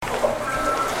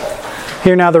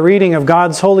Hear now the reading of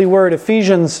God's holy word,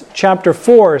 Ephesians chapter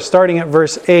 4, starting at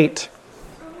verse 8.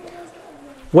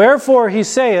 Wherefore he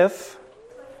saith,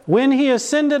 when he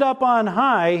ascended up on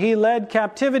high, he led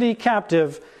captivity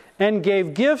captive, and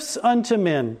gave gifts unto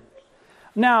men.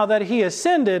 Now that he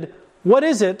ascended, what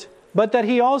is it but that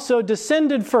he also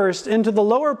descended first into the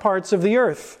lower parts of the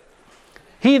earth?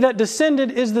 He that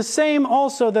descended is the same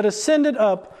also that ascended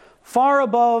up far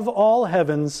above all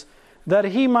heavens, that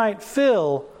he might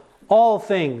fill all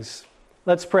things.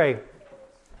 Let's pray.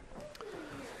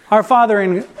 Our Father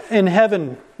in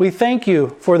heaven, we thank you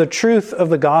for the truth of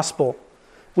the gospel.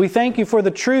 We thank you for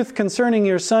the truth concerning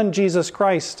your Son, Jesus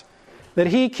Christ, that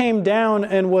he came down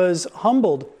and was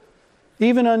humbled,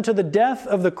 even unto the death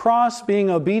of the cross, being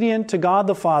obedient to God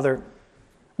the Father.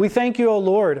 We thank you, O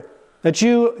Lord, that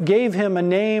you gave him a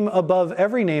name above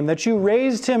every name, that you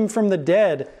raised him from the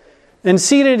dead and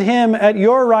seated him at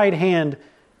your right hand,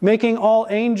 making all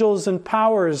angels and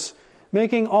powers,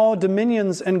 making all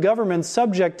dominions and governments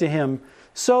subject to him.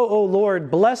 So, O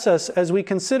Lord, bless us as we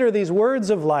consider these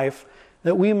words of life,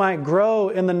 that we might grow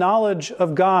in the knowledge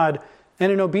of God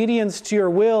and in obedience to your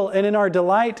will and in our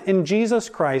delight in Jesus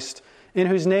Christ, in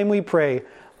whose name we pray.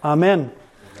 Amen.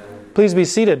 Please be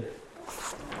seated.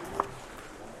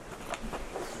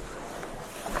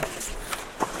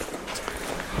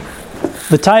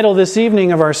 The title this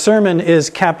evening of our sermon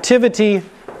is Captivity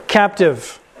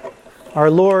Captive.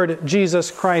 Our Lord Jesus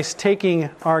Christ taking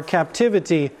our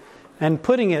captivity and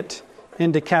putting it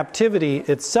into captivity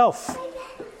itself.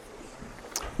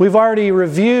 We've already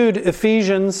reviewed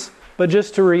Ephesians, but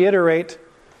just to reiterate,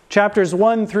 chapters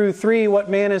 1 through 3, what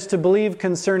man is to believe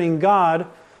concerning God.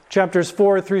 Chapters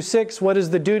 4 through 6, what is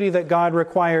the duty that God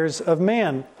requires of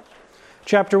man.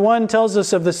 Chapter 1 tells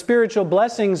us of the spiritual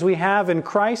blessings we have in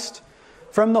Christ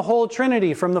from the whole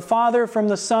Trinity, from the Father, from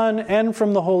the Son, and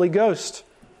from the Holy Ghost.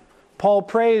 Paul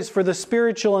prays for the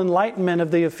spiritual enlightenment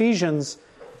of the Ephesians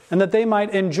and that they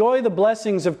might enjoy the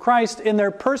blessings of Christ in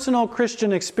their personal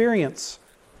Christian experience.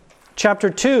 Chapter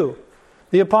 2,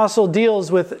 the apostle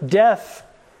deals with death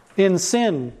in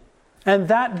sin, and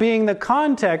that being the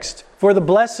context for the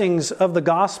blessings of the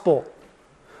gospel.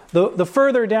 The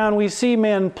further down we see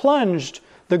man plunged,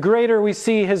 the greater we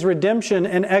see his redemption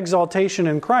and exaltation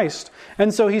in Christ.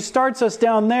 And so he starts us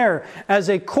down there as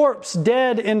a corpse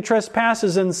dead in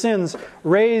trespasses and sins,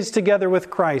 raised together with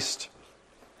Christ.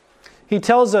 He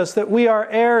tells us that we are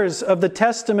heirs of the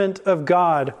testament of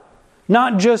God,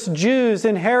 not just Jews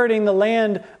inheriting the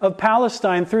land of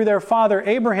Palestine through their father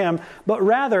Abraham, but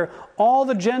rather all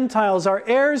the Gentiles are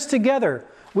heirs together.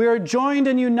 We are joined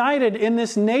and united in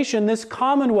this nation, this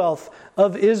commonwealth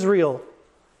of Israel.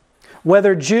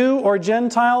 Whether Jew or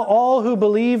Gentile, all who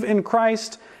believe in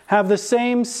Christ have the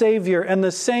same Savior and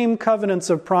the same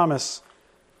covenants of promise.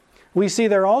 We see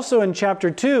there also in chapter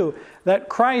 2 that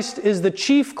Christ is the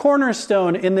chief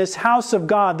cornerstone in this house of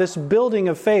God, this building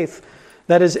of faith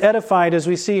that is edified as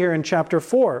we see here in chapter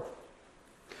 4.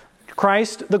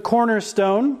 Christ, the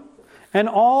cornerstone, and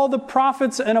all the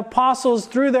prophets and apostles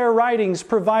through their writings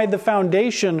provide the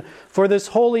foundation for this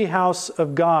holy house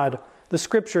of God, the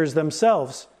Scriptures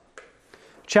themselves.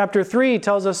 Chapter 3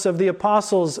 tells us of the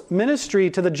apostles' ministry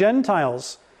to the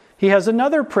Gentiles. He has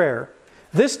another prayer.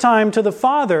 This time to the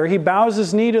Father. He bows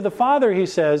his knee to the Father, he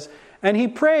says, and he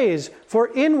prays for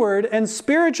inward and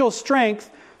spiritual strength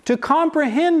to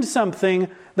comprehend something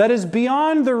that is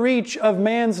beyond the reach of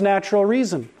man's natural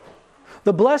reason.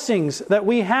 The blessings that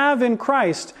we have in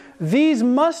Christ, these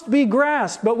must be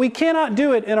grasped, but we cannot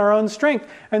do it in our own strength.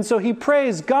 And so he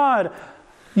prays, God,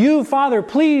 you, Father,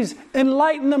 please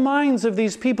enlighten the minds of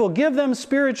these people. Give them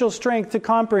spiritual strength to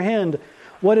comprehend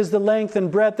what is the length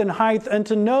and breadth and height, and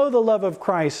to know the love of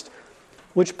Christ,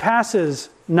 which passes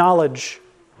knowledge.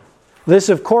 This,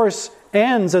 of course,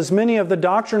 ends, as many of the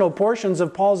doctrinal portions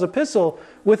of Paul's epistle,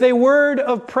 with a word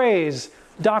of praise.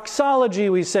 Doxology,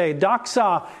 we say.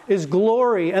 Doxa is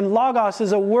glory, and logos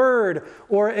is a word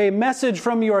or a message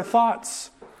from your thoughts.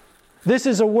 This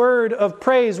is a word of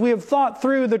praise. We have thought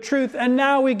through the truth, and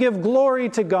now we give glory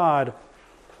to God.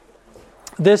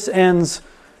 This ends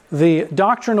the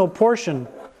doctrinal portion.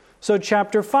 So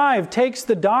chapter 5 takes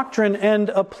the doctrine and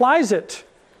applies it.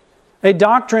 A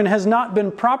doctrine has not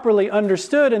been properly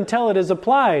understood until it is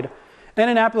applied. And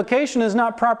an application is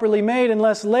not properly made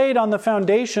unless laid on the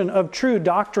foundation of true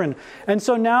doctrine. And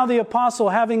so now the apostle,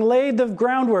 having laid the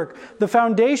groundwork, the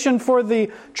foundation for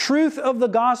the truth of the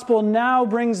gospel, now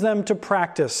brings them to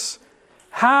practice.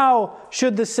 How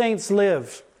should the saints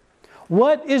live?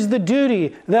 What is the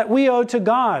duty that we owe to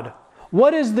God?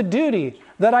 What is the duty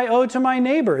that I owe to my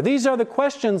neighbor? These are the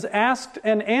questions asked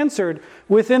and answered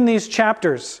within these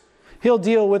chapters. He'll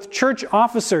deal with church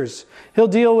officers. He'll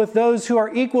deal with those who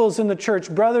are equals in the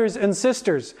church, brothers and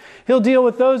sisters. He'll deal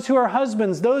with those who are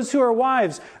husbands, those who are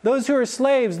wives, those who are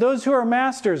slaves, those who are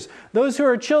masters, those who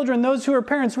are children, those who are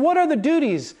parents. What are the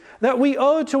duties that we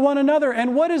owe to one another,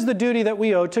 and what is the duty that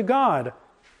we owe to God?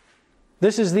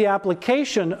 This is the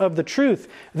application of the truth.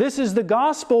 This is the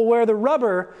gospel where the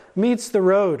rubber meets the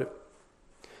road.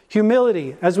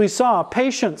 Humility, as we saw,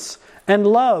 patience, and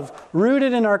love,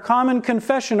 rooted in our common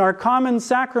confession, our common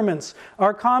sacraments,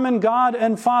 our common God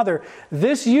and Father.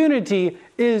 This unity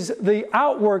is the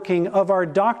outworking of our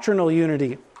doctrinal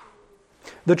unity.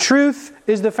 The truth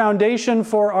is the foundation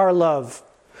for our love,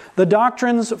 the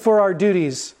doctrines for our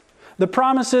duties, the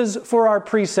promises for our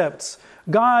precepts.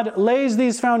 God lays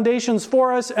these foundations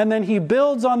for us, and then He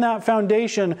builds on that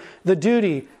foundation the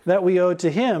duty that we owe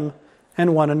to Him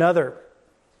and one another.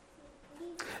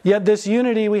 Yet this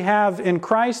unity we have in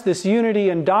Christ, this unity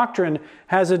in doctrine,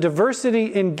 has a diversity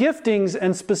in giftings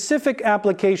and specific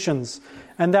applications.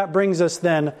 And that brings us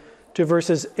then to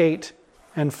verses 8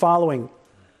 and following.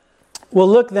 We'll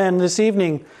look then this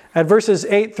evening at verses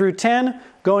 8 through 10,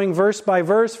 going verse by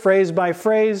verse, phrase by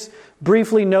phrase,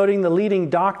 briefly noting the leading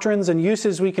doctrines and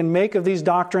uses we can make of these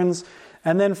doctrines.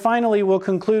 And then finally, we'll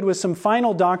conclude with some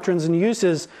final doctrines and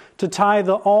uses to tie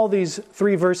all these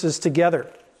three verses together.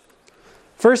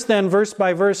 First then, verse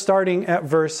by verse, starting at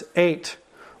verse 8.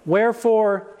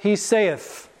 Wherefore he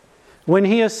saith, when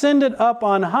he ascended up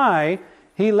on high,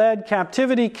 he led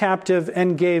captivity captive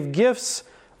and gave gifts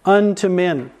unto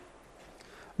men.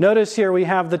 Notice here we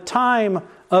have the time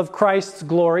of Christ's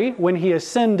glory when he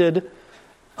ascended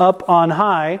up on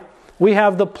high. We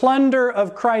have the plunder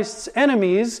of Christ's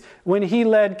enemies when he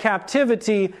led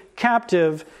captivity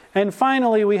captive. And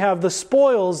finally, we have the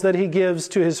spoils that he gives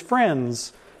to his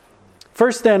friends.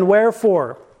 First then,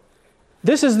 wherefore?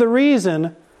 This is the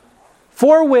reason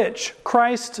for which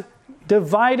Christ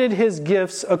divided his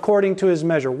gifts according to his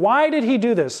measure. Why did he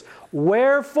do this?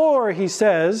 Wherefore, he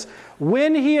says,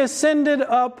 when he ascended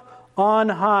up on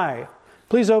high.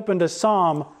 Please open to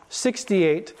Psalm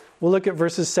 68. We'll look at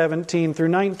verses 17 through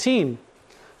 19.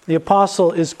 The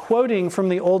apostle is quoting from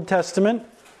the Old Testament,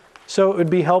 so it would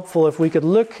be helpful if we could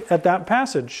look at that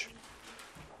passage.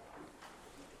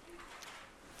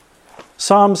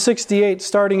 Psalm 68,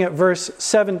 starting at verse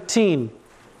 17.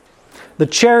 The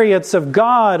chariots of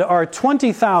God are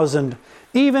 20,000,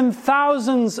 even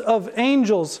thousands of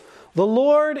angels. The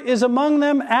Lord is among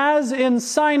them as in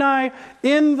Sinai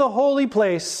in the holy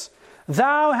place.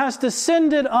 Thou hast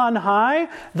ascended on high.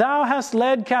 Thou hast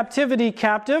led captivity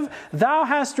captive. Thou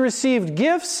hast received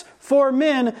gifts for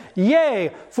men,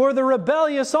 yea, for the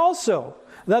rebellious also,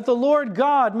 that the Lord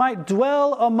God might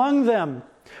dwell among them.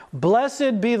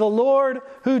 Blessed be the Lord,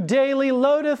 who daily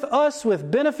loadeth us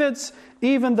with benefits,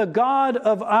 even the God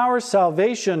of our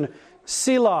salvation.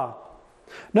 Selah.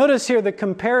 Notice here the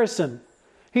comparison.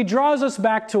 He draws us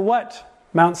back to what?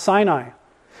 Mount Sinai.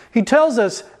 He tells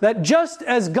us that just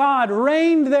as God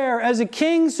reigned there as a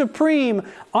king supreme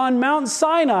on Mount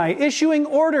Sinai, issuing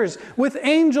orders with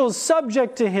angels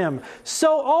subject to him,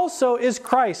 so also is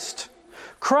Christ.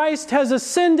 Christ has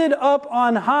ascended up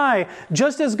on high,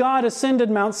 just as God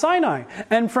ascended Mount Sinai.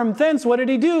 And from thence, what did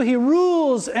he do? He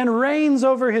rules and reigns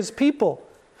over his people.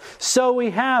 So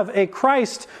we have a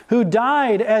Christ who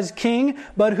died as king,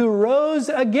 but who rose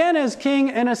again as king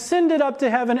and ascended up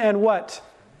to heaven, and what?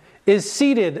 Is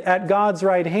seated at God's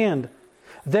right hand.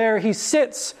 There he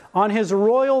sits on his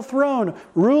royal throne,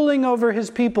 ruling over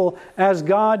his people as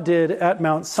God did at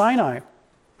Mount Sinai.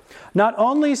 Not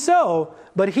only so,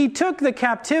 but he took the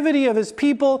captivity of his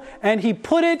people and he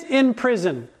put it in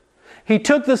prison. He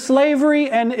took the slavery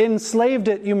and enslaved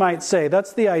it, you might say.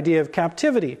 That's the idea of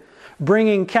captivity.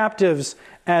 Bringing captives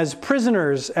as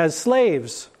prisoners, as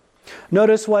slaves.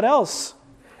 Notice what else?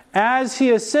 As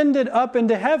he ascended up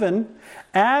into heaven,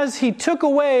 as he took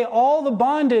away all the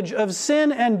bondage of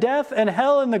sin and death and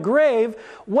hell and the grave,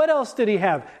 what else did he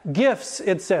have? Gifts,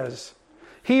 it says.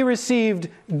 He received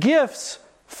gifts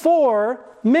for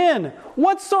men.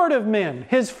 What sort of men?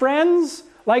 His friends,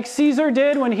 like Caesar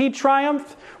did when he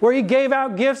triumphed, where he gave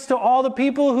out gifts to all the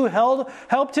people who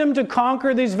helped him to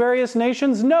conquer these various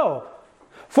nations? No.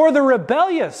 For the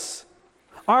rebellious,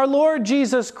 our Lord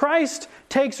Jesus Christ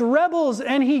takes rebels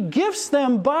and he gifts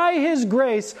them by his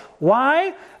grace.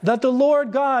 Why? That the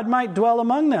Lord God might dwell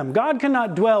among them. God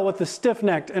cannot dwell with the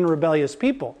stiff-necked and rebellious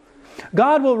people.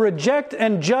 God will reject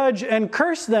and judge and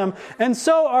curse them. And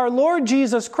so our Lord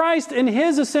Jesus Christ, in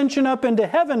his ascension up into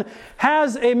heaven,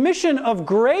 has a mission of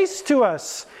grace to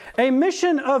us, a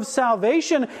mission of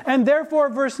salvation. And therefore,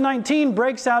 verse 19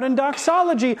 breaks out in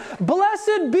doxology.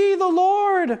 Blessed be the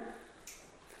Lord.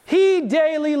 He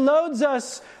daily loads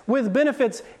us with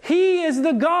benefits. He is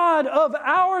the God of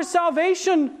our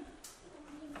salvation.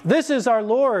 This is our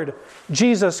Lord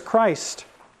Jesus Christ.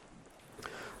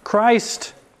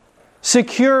 Christ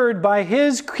secured by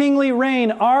His kingly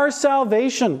reign our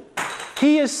salvation.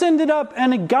 He ascended up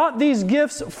and got these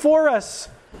gifts for us.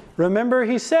 Remember,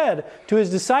 He said to His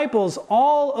disciples,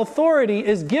 all authority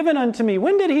is given unto me.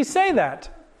 When did He say that?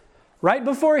 Right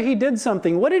before He did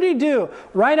something. What did He do?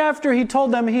 Right after He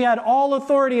told them He had all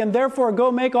authority and therefore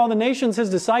go make all the nations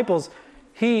His disciples,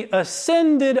 He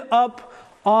ascended up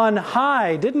on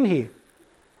high, didn't He?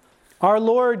 Our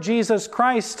Lord Jesus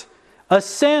Christ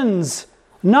ascends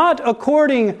not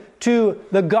according to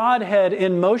the Godhead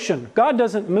in motion. God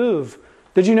doesn't move.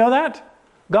 Did you know that?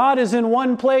 God is in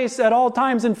one place at all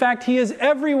times. In fact, He is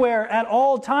everywhere at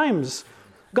all times.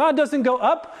 God doesn't go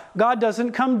up. God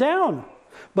doesn't come down.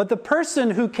 But the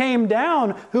person who came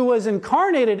down, who was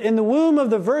incarnated in the womb of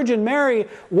the Virgin Mary,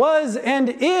 was and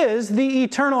is the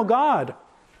eternal God.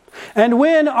 And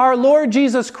when our Lord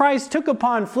Jesus Christ took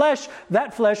upon flesh,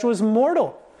 that flesh was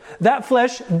mortal. That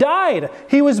flesh died.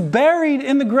 He was buried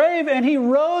in the grave and He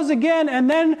rose again. And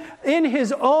then in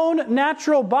His own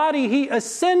natural body, He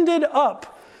ascended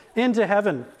up into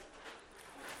heaven.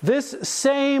 This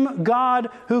same God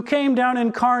who came down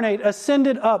incarnate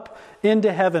ascended up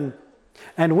into heaven.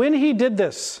 And when He did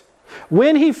this,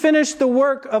 when He finished the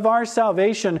work of our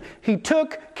salvation, He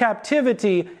took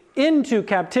captivity into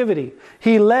captivity.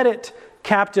 He led it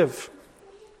captive.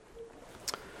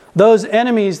 Those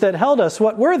enemies that held us,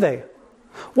 what were they?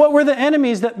 What were the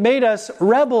enemies that made us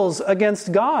rebels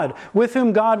against God, with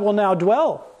whom God will now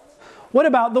dwell? What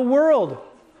about the world?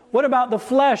 What about the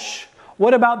flesh?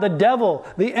 What about the devil?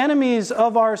 The enemies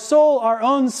of our soul, our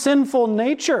own sinful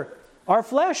nature, our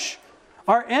flesh.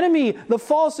 Our enemy, the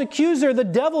false accuser, the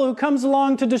devil who comes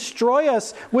along to destroy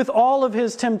us with all of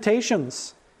his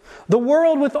temptations. The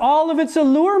world with all of its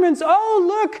allurements. Oh,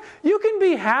 look, you can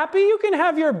be happy. You can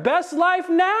have your best life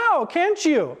now, can't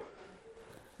you?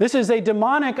 This is a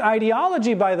demonic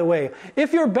ideology, by the way.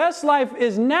 If your best life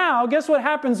is now, guess what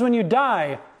happens when you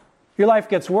die? Your life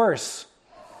gets worse.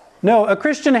 No, a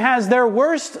Christian has their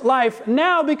worst life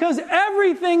now because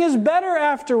everything is better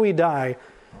after we die.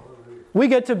 We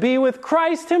get to be with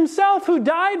Christ Himself who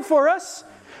died for us.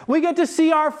 We get to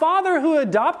see our Father who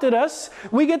adopted us.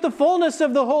 We get the fullness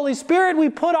of the Holy Spirit. We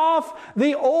put off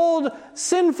the old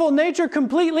sinful nature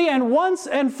completely and once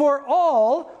and for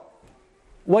all.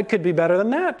 What could be better than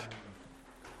that?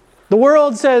 The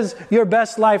world says your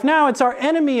best life now. It's our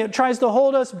enemy. It tries to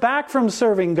hold us back from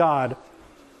serving God.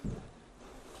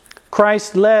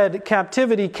 Christ led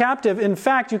captivity captive. In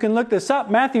fact, you can look this up.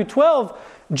 Matthew 12,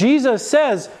 Jesus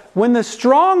says, when the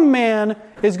strong man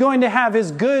is going to have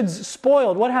his goods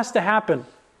spoiled, what has to happen?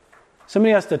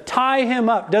 Somebody has to tie him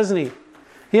up, doesn't he?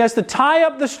 He has to tie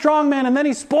up the strong man and then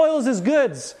he spoils his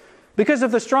goods. Because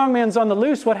if the strong man's on the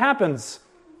loose, what happens?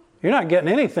 You're not getting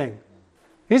anything.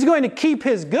 He's going to keep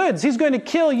his goods. He's going to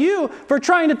kill you for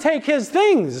trying to take his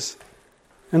things.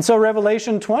 And so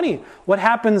Revelation 20, what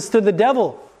happens to the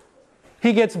devil?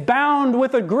 He gets bound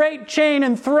with a great chain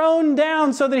and thrown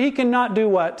down so that he cannot do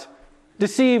what?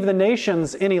 Deceive the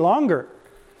nations any longer.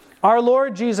 Our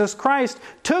Lord Jesus Christ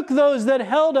took those that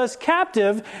held us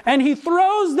captive and He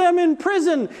throws them in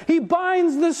prison. He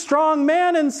binds the strong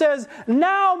man and says,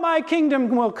 now my kingdom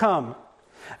will come.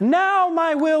 Now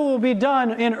my will be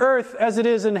done in earth as it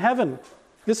is in heaven.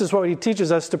 This is what He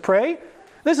teaches us to pray.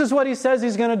 This is what He says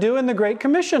He's going to do in the Great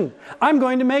Commission. I'm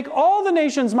going to make all the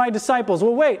nations my disciples.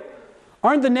 Well, wait.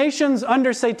 Aren't the nations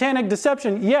under satanic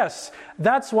deception? Yes.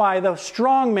 That's why the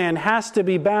strong man has to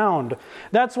be bound.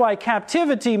 That's why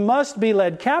captivity must be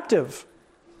led captive.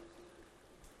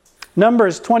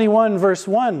 Numbers 21 verse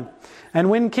 1.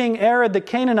 And when King Arad the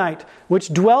Canaanite, which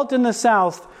dwelt in the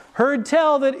south, heard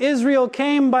tell that Israel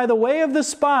came by the way of the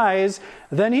spies,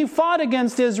 then he fought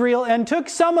against Israel and took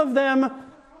some of them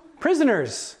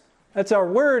prisoners. That's our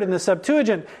word in the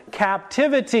Septuagint.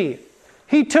 Captivity.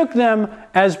 He took them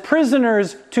as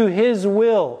prisoners to his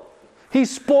will. He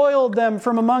spoiled them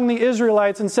from among the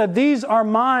Israelites and said, these are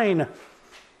mine.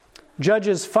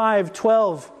 Judges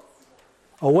 5:12.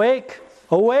 Awake,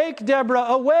 awake, Deborah,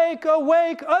 awake,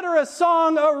 awake, utter a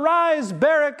song, arise,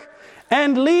 Barak,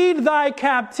 and lead thy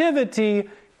captivity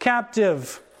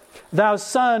captive, thou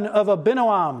son of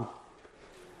Abinoam.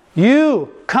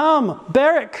 You, come,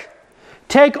 Barak,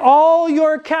 take all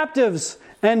your captives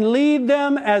and lead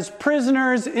them as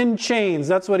prisoners in chains.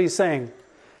 That's what he's saying.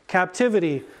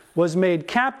 Captivity was made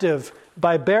captive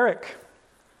by Barak.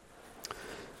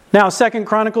 Now, 2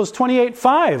 Chronicles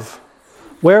 28:5.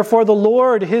 Wherefore the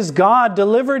Lord his God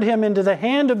delivered him into the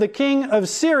hand of the king of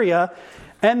Syria,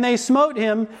 and they smote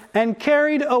him and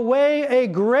carried away a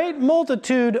great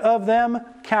multitude of them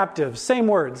captives. Same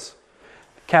words.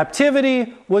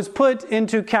 Captivity was put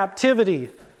into captivity.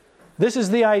 This is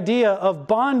the idea of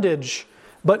bondage.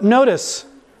 But notice,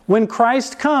 when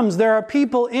Christ comes, there are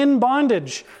people in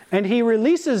bondage, and he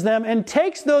releases them and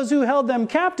takes those who held them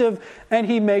captive, and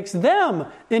he makes them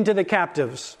into the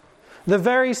captives. The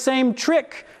very same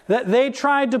trick that they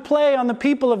tried to play on the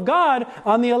people of God,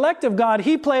 on the elect of God,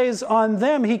 he plays on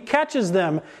them. He catches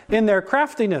them in their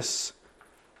craftiness.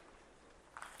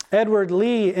 Edward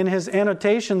Lee, in his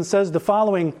annotation, says the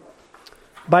following: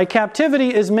 by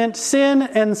captivity is meant sin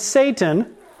and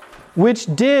Satan, which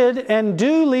did and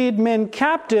do lead men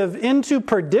captive into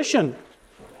perdition.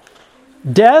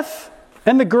 Death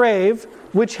and the grave,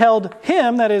 which held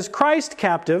him, that is Christ,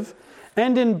 captive,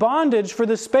 and in bondage for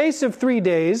the space of 3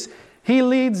 days, he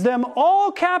leads them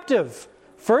all captive.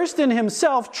 First in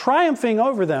himself, triumphing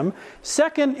over them.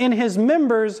 Second in his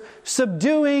members,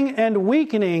 subduing and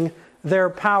weakening their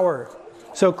power.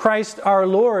 So Christ our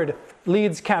Lord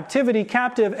leads captivity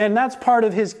captive, and that's part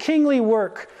of his kingly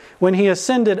work when he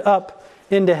ascended up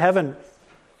into heaven.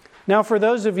 Now, for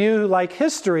those of you who like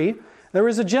history, there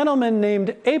was a gentleman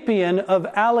named Appian of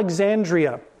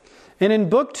Alexandria. And in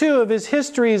Book 2 of his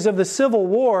histories of the Civil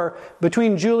War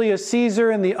between Julius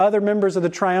Caesar and the other members of the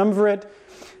triumvirate,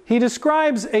 he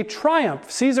describes a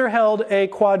triumph. Caesar held a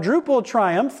quadruple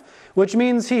triumph, which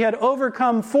means he had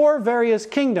overcome 4 various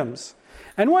kingdoms.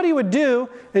 And what he would do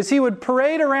is he would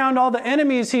parade around all the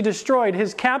enemies he destroyed,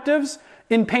 his captives,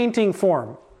 in painting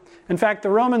form. In fact, the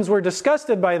Romans were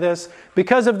disgusted by this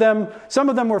because of them. Some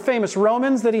of them were famous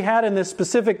Romans that he had in this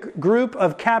specific group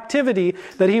of captivity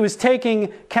that he was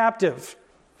taking captive.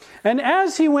 And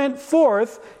as he went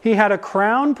forth, he had a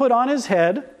crown put on his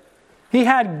head. He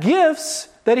had gifts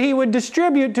that he would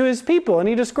distribute to his people. And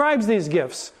he describes these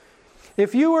gifts.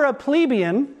 If you were a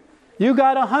plebeian, you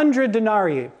got 100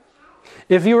 denarii.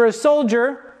 If you were a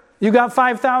soldier, you got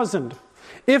 5,000.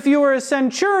 If you were a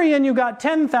centurion, you got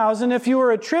 10,000. If you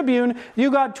were a tribune,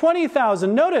 you got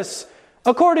 20,000. Notice,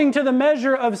 according to the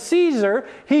measure of Caesar,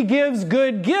 he gives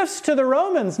good gifts to the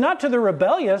Romans, not to the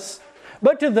rebellious,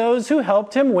 but to those who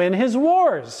helped him win his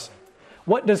wars.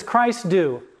 What does Christ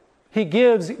do? He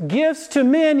gives gifts to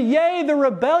men, yea, the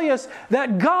rebellious,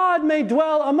 that God may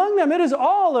dwell among them. It is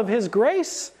all of his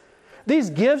grace.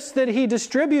 These gifts that he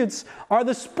distributes are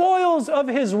the spoils of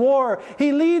his war.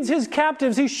 He leads his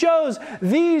captives. He shows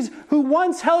these who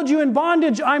once held you in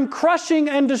bondage, I'm crushing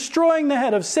and destroying the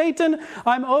head of Satan.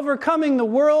 I'm overcoming the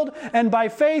world, and by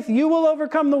faith you will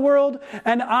overcome the world,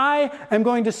 and I am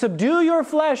going to subdue your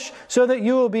flesh so that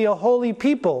you will be a holy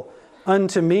people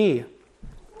unto me.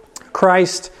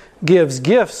 Christ gives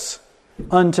gifts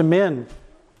unto men.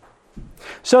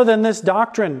 So then this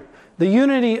doctrine, the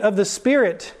unity of the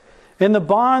Spirit in the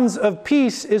bonds of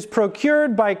peace, is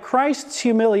procured by Christ's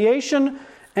humiliation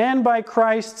and by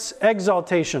Christ's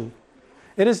exaltation.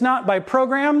 It is not by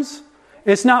programs.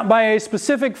 It's not by a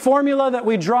specific formula that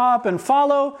we draw up and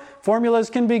follow. Formulas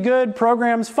can be good,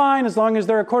 programs fine, as long as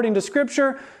they're according to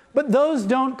Scripture. But those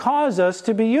don't cause us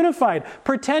to be unified.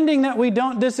 Pretending that we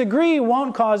don't disagree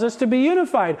won't cause us to be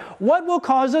unified. What will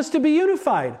cause us to be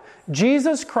unified?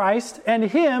 Jesus Christ and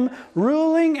Him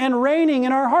ruling and reigning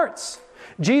in our hearts.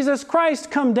 Jesus Christ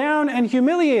come down and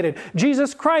humiliated.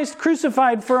 Jesus Christ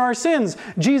crucified for our sins.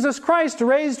 Jesus Christ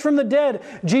raised from the dead.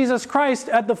 Jesus Christ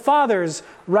at the Father's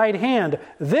right hand.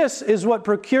 This is what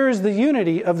procures the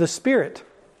unity of the Spirit.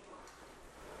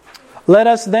 Let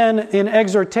us then, in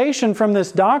exhortation from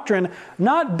this doctrine,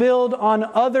 not build on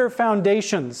other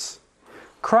foundations.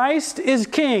 Christ is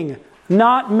King,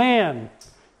 not man.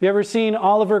 You ever seen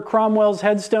Oliver Cromwell's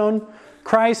headstone?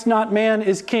 Christ, not man,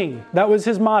 is King. That was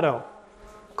his motto.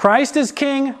 Christ is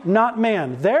King, not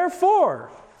man.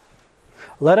 Therefore,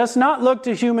 let us not look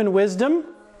to human wisdom,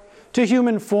 to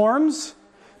human forms,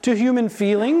 to human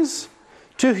feelings,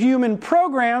 to human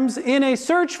programs in a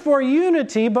search for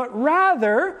unity, but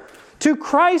rather to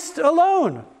Christ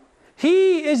alone.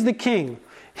 He is the King.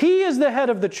 He is the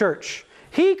head of the church.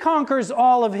 He conquers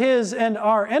all of his and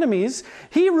our enemies.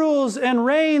 He rules and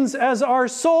reigns as our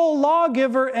sole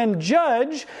lawgiver and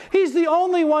judge. He's the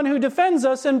only one who defends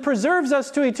us and preserves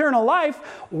us to eternal life.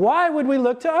 Why would we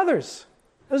look to others?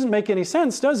 Doesn't make any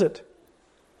sense, does it?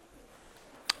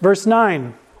 Verse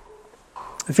 9,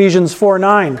 Ephesians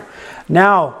 4:9.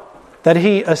 Now that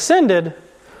He ascended,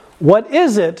 what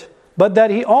is it but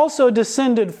that He also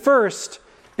descended first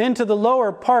into the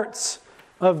lower parts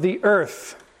of the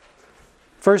earth?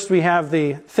 First we have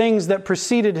the things that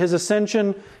preceded His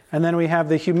ascension, And then we have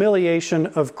the humiliation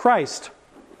of Christ.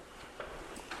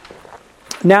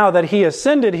 Now that he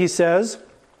ascended, he says,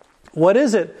 what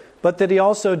is it but that he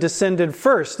also descended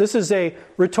first? This is a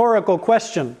rhetorical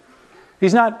question.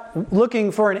 He's not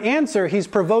looking for an answer. He's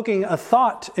provoking a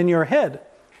thought in your head.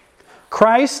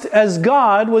 Christ, as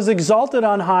God, was exalted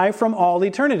on high from all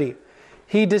eternity.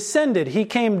 He descended. He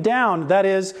came down. That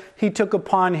is, he took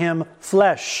upon him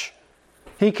flesh.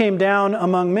 He came down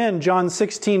among men. John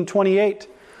 16:28.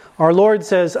 Our Lord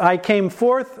says, I came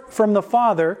forth from the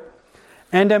Father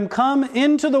and am come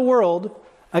into the world.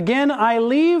 Again, I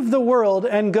leave the world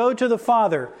and go to the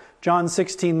Father. John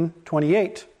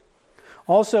 16:28.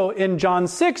 Also in John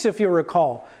 6, if you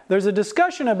recall, there's a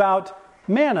discussion about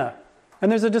manna.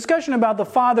 And there's a discussion about the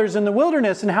fathers in the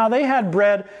wilderness and how they had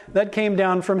bread that came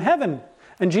down from heaven.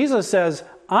 And Jesus says,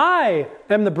 I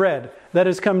am the bread that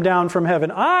has come down from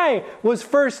heaven. I was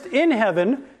first in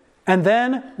heaven, and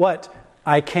then what?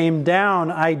 I came down,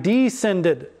 I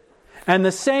descended. And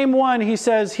the same one, he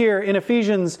says here in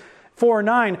Ephesians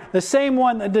 4:9, the same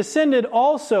one that descended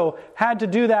also had to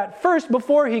do that first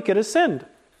before he could ascend.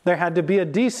 There had to be a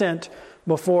descent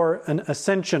before an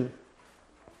ascension.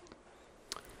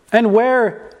 And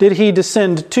where did he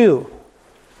descend to?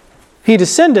 He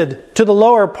descended to the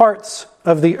lower parts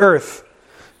of the earth.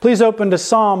 Please open to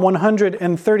Psalm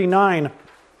 139.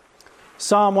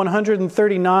 Psalm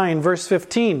 139, verse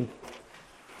 15.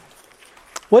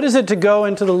 What is it to go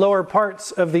into the lower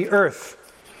parts of the earth?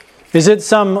 Is it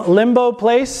some limbo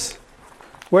place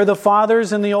where the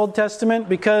fathers in the Old Testament,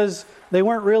 because they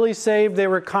weren't really saved, they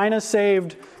were kind of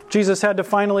saved, Jesus had to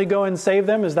finally go and save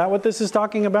them? Is that what this is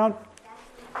talking about?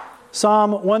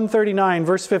 Psalm 139,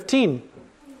 verse 15.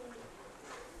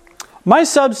 My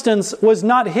substance was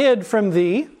not hid from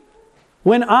thee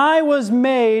when I was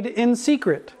made in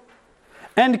secret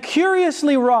and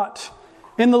curiously wrought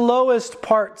in the lowest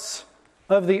parts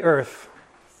of the earth.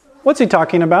 What's he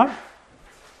talking about?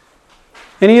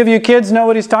 Any of you kids know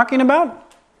what he's talking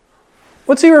about?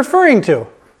 What's he referring to?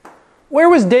 Where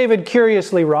was David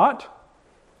curiously wrought?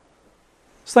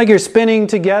 It's like you're spinning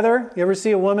together. You ever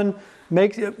see a woman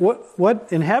make what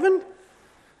in heaven?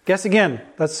 Guess again.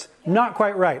 That's not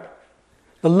quite right.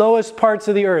 The lowest parts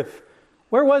of the earth.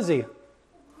 Where was he?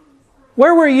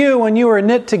 Where were you when you were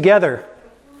knit together?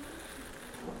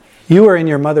 You were in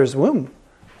your mother's womb.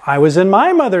 I was in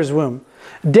my mother's womb.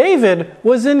 David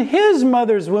was in his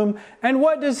mother's womb. And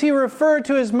what does he refer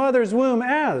to his mother's womb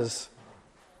as?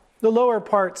 The lower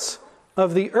parts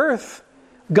of the earth.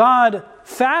 God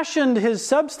fashioned his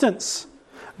substance.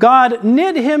 God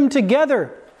knit him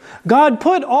together. God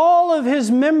put all of his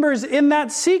members in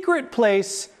that secret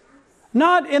place,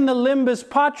 not in the limbus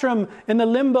patrum, in the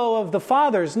limbo of the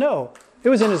fathers. No, it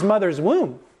was in his mother's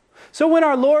womb. So when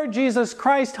our Lord Jesus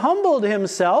Christ humbled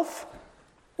himself,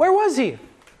 where was he?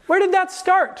 Where did that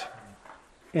start?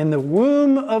 In the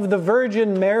womb of the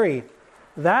Virgin Mary.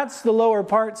 That's the lower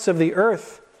parts of the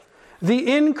earth.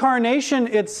 The incarnation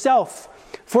itself,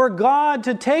 for God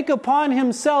to take upon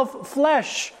himself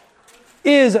flesh,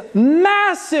 is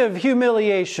massive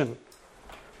humiliation.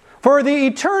 For the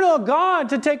eternal God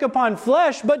to take upon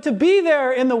flesh, but to be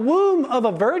there in the womb of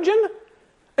a virgin,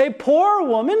 a poor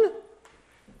woman,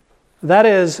 that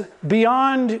is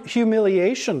beyond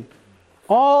humiliation.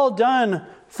 All done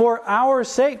for our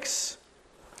sakes.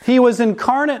 He was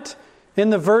incarnate in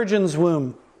the virgin's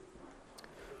womb.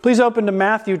 Please open to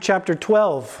Matthew chapter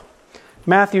 12.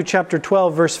 Matthew chapter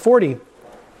 12, verse 40.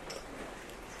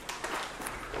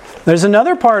 There's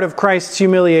another part of Christ's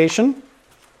humiliation.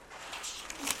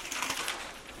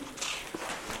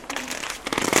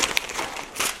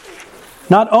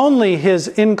 Not only his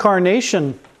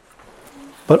incarnation,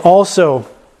 but also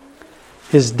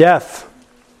his death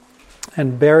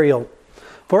and burial.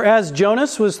 For as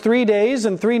Jonas was 3 days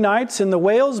and 3 nights in the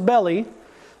whale's belly,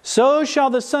 so shall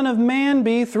the Son of Man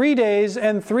be 3 days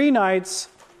and 3 nights,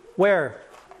 where?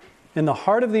 In the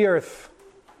heart of the earth.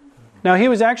 Now he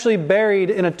was actually buried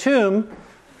in a tomb,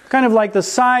 kind of like the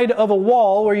side of a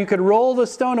wall where you could roll the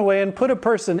stone away and put a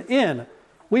person in.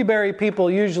 We bury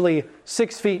people usually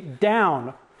 6 feet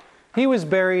down. He was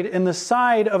buried in the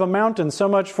side of a mountain, so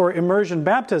much for immersion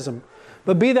baptism.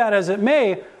 But be that as it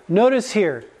may, notice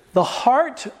here, the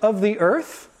heart of the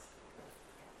earth,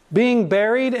 being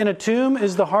buried in a tomb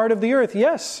is the heart of the earth.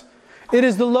 Yes, it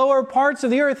is the lower parts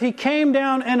of the earth. He came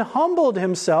down and humbled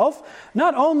himself,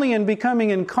 not only in becoming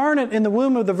incarnate in the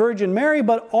womb of the Virgin Mary,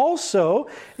 but also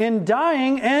in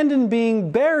dying and in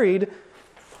being buried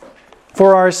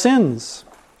for our sins.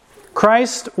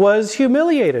 Christ was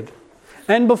humiliated.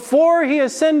 And before he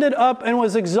ascended up and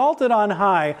was exalted on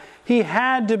high, he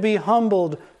had to be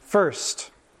humbled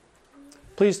first.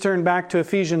 Please turn back to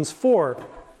Ephesians 4,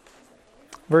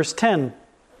 verse 10.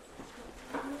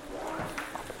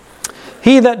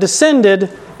 He that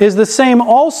descended is the same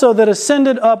also that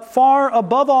ascended up far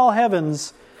above all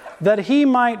heavens, that he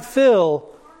might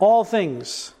fill all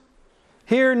things.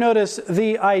 Here notice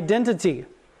the identity.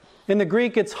 In the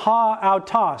Greek it's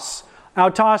ha-autos.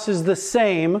 Autos is the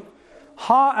same.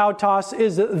 Ha-autos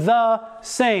is the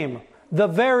same. The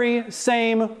very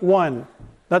same one.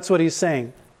 That's what he's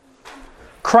saying.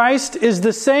 Christ is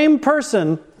the same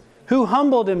person who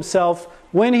humbled himself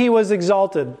when he was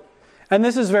exalted. And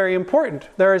this is very important.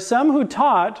 There are some who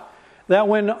taught that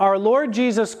when our Lord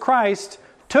Jesus Christ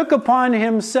took upon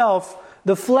himself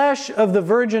the flesh of the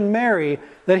Virgin Mary,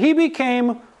 that he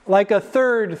became like a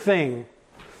third thing.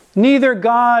 Neither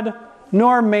God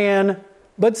nor man,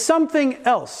 but something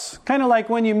else. Kind of like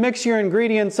when you mix your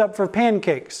ingredients up for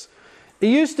pancakes. It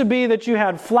used to be that you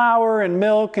had flour and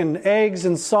milk and eggs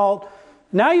and salt.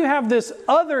 Now you have this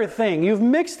other thing. You've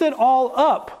mixed it all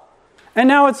up. And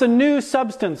now it's a new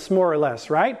substance, more or less,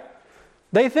 right?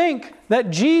 They think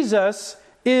that Jesus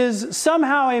is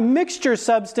somehow a mixture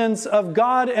substance of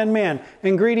God and man.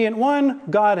 Ingredient 1,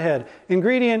 Godhead.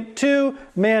 Ingredient 2,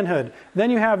 manhood. Then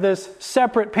you have this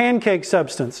separate pancake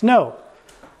substance. No,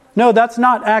 that's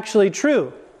not actually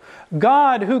true.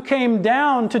 God, who came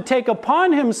down to take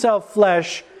upon himself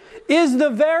flesh, is the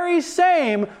very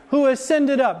same who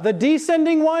ascended up. The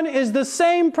descending one is the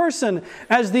same person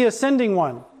as the ascending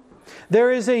one. There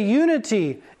is a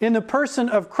unity in the person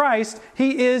of Christ.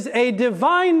 He is a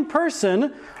divine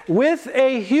person with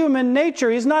a human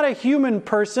nature. He's not a human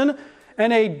person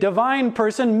and a divine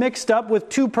person mixed up with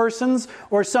two persons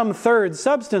or some third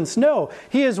substance. No,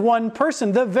 he is one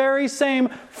person. The very same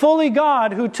fully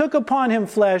God who took upon him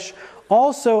flesh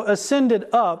also ascended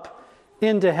up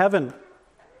into heaven.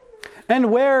 And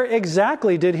where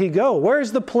exactly did he go?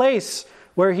 Where's the place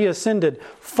where he ascended?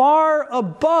 Far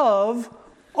above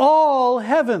all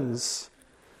heavens.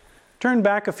 Turn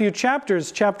back a few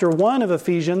chapters, chapter 1 of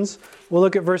Ephesians. We'll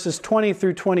look at verses 20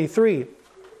 through 23.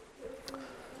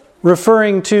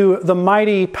 Referring to the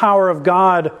mighty power of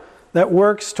God that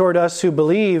works toward us who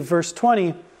believe. Verse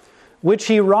 20, which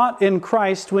he wrought in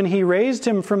Christ when he raised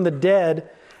him from the dead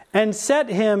and set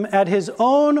him at his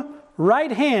own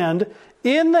right hand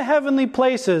in the heavenly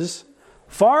places,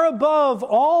 far above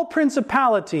all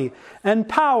principality and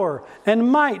power and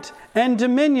might and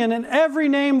dominion and every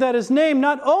name that is named,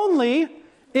 not only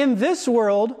in this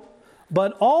world,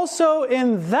 but also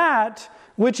in that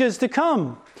which is to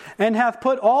come, and hath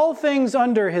put all things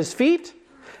under his feet,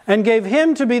 and gave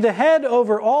him to be the head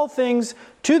over all things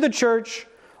to the church,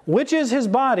 which is his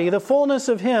body, the fullness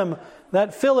of him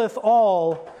that filleth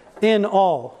all in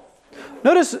all.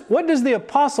 Notice, what does the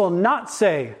apostle not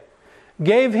say?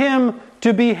 Gave him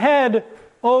to be head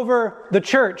over the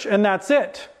church, and that's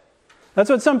it. That's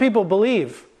what some people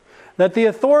believe. That the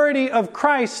authority of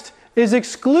Christ is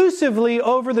exclusively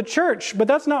over the church. But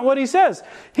that's not what he says.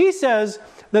 He says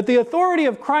that the authority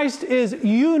of Christ is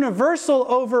universal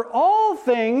over all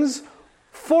things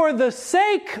for the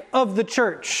sake of the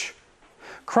church.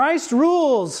 Christ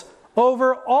rules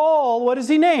over all, what does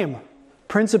he name?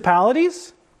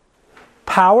 Principalities,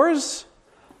 powers,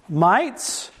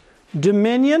 mights,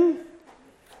 dominion,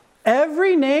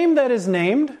 every name that is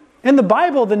named. In the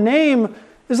Bible, the name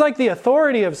is like the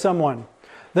authority of someone.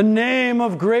 The name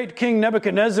of great King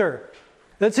Nebuchadnezzar.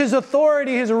 That's his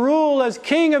authority, his rule as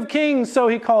King of Kings, so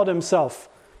he called himself.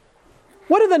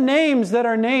 What are the names that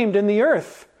are named in the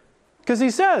earth? Because he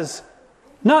says,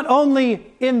 not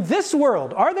only in this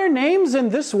world. Are there names in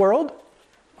this world?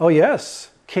 Oh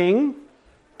yes. King,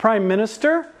 Prime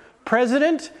Minister,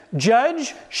 President,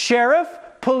 Judge, Sheriff,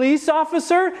 police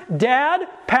officer, dad,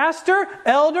 pastor,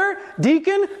 elder,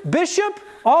 deacon, bishop,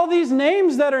 all these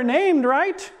names that are named,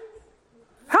 right?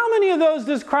 How many of those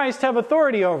does Christ have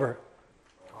authority over?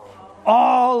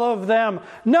 All of them.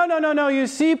 No. You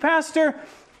see, Pastor,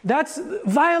 that's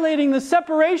violating the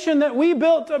separation that we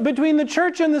built between the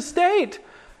church and the state.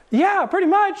 Yeah, pretty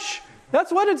much.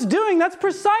 That's what it's doing. That's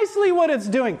precisely what it's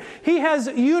doing. He has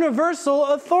universal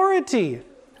authority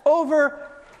over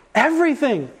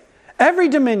everything. Every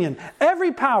dominion,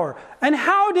 every power. And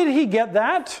how did he get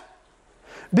that?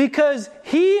 Because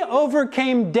he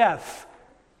overcame death.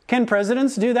 Can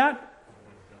presidents do that?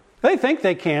 They think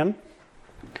they can.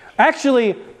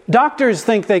 Actually, doctors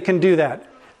think they can do that.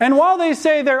 And while they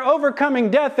say they're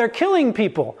overcoming death, they're killing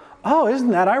people. Oh,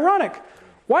 isn't that ironic?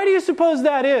 Why do you suppose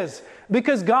that is?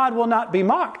 Because God will not be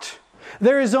mocked.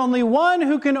 There is only one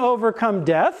who can overcome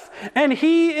death, and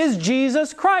He is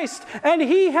Jesus Christ. And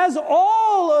He has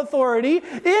all authority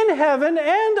in heaven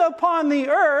and upon the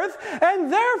earth,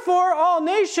 and therefore all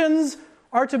nations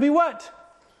are to be what?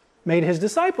 Made His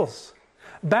disciples.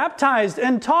 Baptized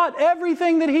and taught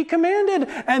everything that He commanded.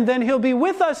 And then He'll be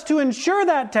with us to ensure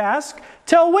that task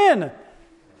till when?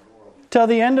 Till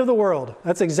the end of the world.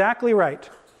 That's exactly right.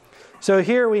 So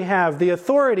here we have the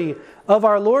authority of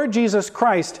our Lord Jesus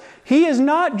Christ. He is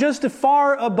not just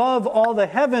far above all the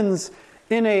heavens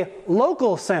in a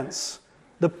local sense,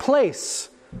 the place,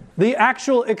 the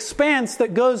actual expanse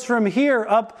that goes from here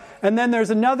up, and then there's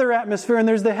another atmosphere, and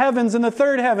there's the heavens and the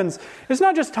third heavens. It's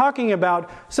not just talking about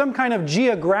some kind of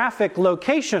geographic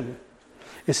location.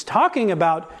 It's talking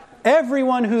about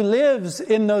everyone who lives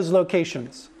in those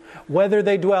locations. Whether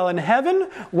they dwell in heaven,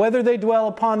 whether they dwell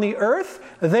upon the earth,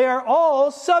 they are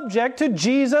all subject to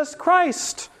Jesus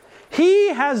Christ. He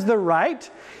has the right,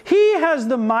 He has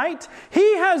the might,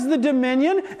 He has the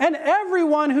dominion, and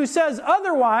everyone who says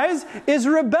otherwise is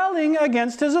rebelling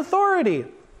against His authority.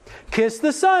 Kiss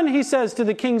the Son, He says to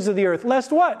the kings of the earth,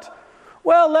 lest what?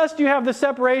 Well, lest you have the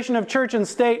separation of church and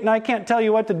state, and I can't tell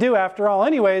you what to do after all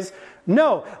anyways.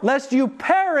 No, lest you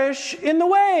perish in the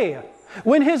way,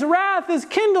 when His wrath is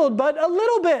kindled but a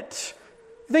little bit.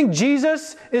 You think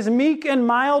Jesus is meek and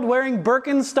mild, wearing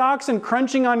Birkenstocks and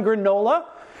crunching on granola?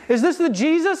 Is this the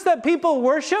Jesus that people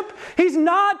worship? He's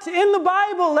not in the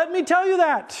Bible, let me tell you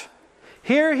that.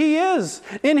 Here He is,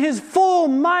 in His full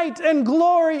might and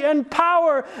glory and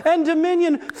power and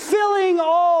dominion, filling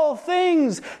all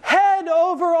things, head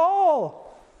over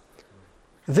all.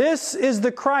 This is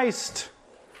the Christ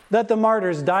that the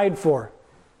martyrs died for.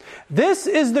 This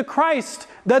is the Christ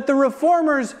that the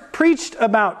reformers preached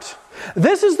about.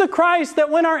 This is the Christ that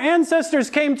when our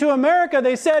ancestors came to America,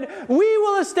 they said, we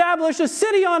will establish a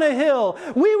city on a hill.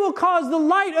 We will cause the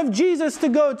light of Jesus to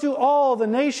go to all the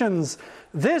nations.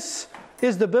 This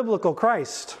is the biblical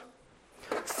Christ,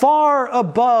 far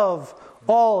above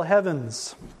all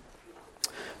heavens.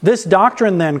 This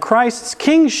doctrine then, Christ's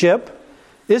kingship,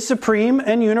 is supreme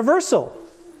and universal.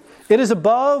 It is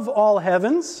above all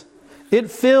heavens. It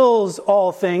fills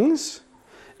all things.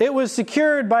 It was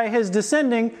secured by His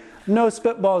descending. No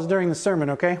spitballs during the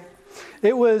sermon, okay?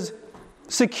 It was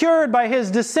secured by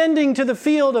His descending to the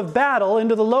field of battle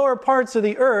into the lower parts of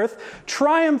the earth,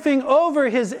 triumphing over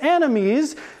His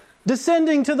enemies,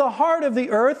 descending to the heart of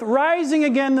the earth, rising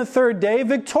again the third day,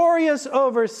 victorious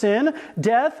over sin,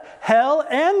 death, hell,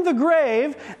 and the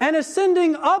grave, and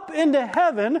ascending up into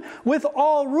heaven with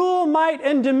all rule, might,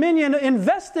 and dominion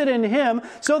invested in Him,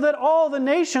 so that all the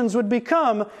nations would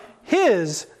become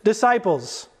His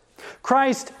disciples.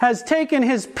 Christ has taken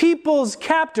His people's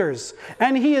captors,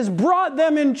 and He has brought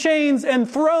them in chains and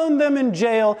thrown them in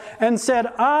jail, and said,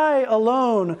 I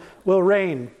alone will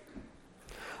reign.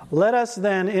 Let us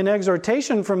then, in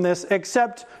exhortation from this,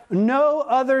 accept no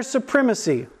other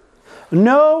supremacy,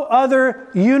 no other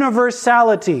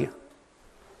universality.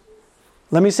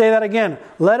 Let me say that again.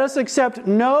 Let us accept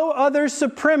no other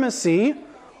supremacy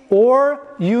or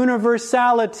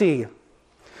universality.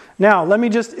 Now, let me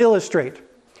just illustrate.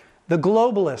 The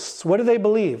globalists, what do they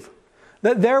believe?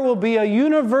 That there will be a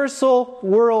universal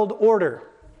world order.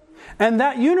 And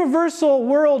that universal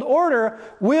world order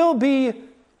will be,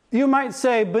 you might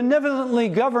say, benevolently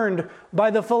governed by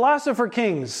the philosopher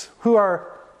kings, who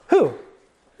are who?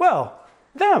 Well,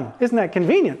 them. Isn't that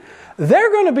convenient?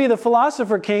 They're going to be the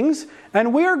philosopher kings,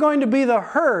 and we're going to be the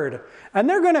herd. And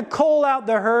they're going to cull out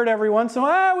the herd every once in a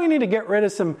while. We need to get rid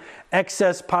of some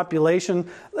excess population.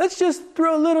 Let's just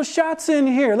throw little shots in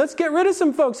here. Let's get rid of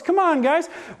some folks. Come on, guys.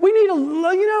 We need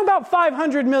about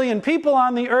 500 million people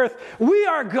on the earth. We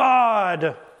are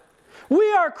God.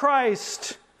 We are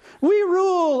Christ. We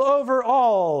rule over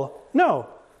all. No.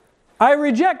 I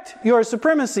reject your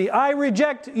supremacy. I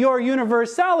reject your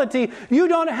universality. You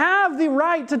don't have the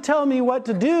right to tell me what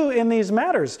to do in these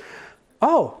matters.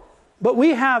 Oh, but we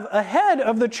have a head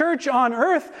of the church on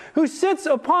earth who sits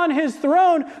upon His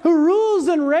throne, who rules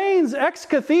and reigns ex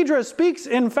cathedra, speaks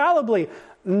infallibly.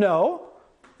 No,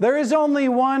 there is only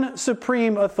one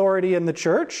supreme authority in the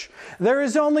church. There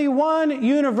is only one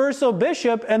universal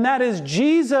bishop, and that is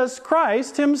Jesus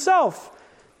Christ Himself.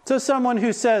 So someone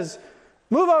who says,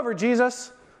 move over,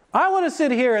 Jesus. I want to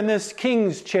sit here in this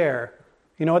king's chair.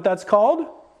 You know what that's called?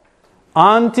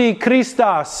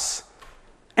 Antichristos.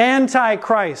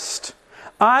 Antichrist.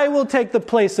 I will take the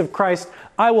place of Christ.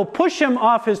 I will push Him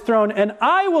off His throne, and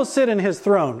I will sit in His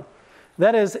throne.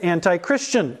 That is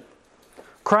anti-Christian.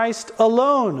 Christ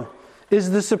alone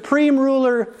is the supreme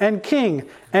ruler and king,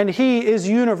 and He is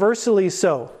universally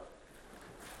so.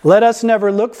 Let us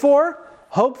never look for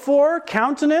hope for,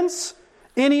 countenance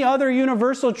any other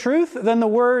universal truth than the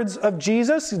words of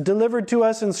Jesus delivered to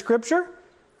us in Scripture?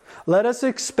 Let us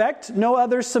expect no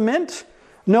other cement,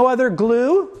 no other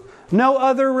glue, no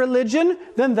other religion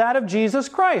than that of Jesus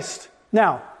Christ.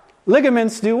 Now,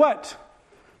 ligaments do what?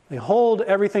 They hold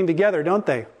everything together, don't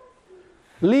they?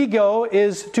 Lego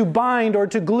is to bind or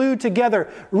to glue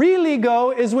together.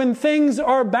 Relego is when things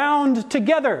are bound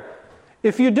together.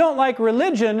 If you don't like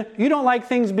religion, you don't like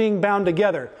things being bound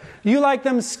together. You like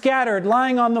them scattered,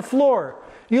 lying on the floor.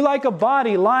 You like a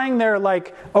body lying there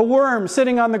like a worm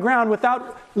sitting on the ground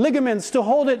without ligaments to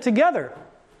hold it together.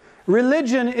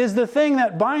 Religion is the thing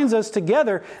that binds us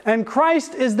together, and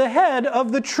Christ is the head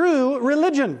of the true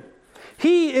religion.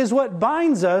 He is what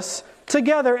binds us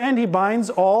together, and He binds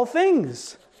all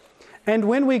things. And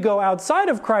when we go outside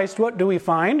of Christ, what do we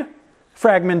find?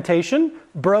 Fragmentation,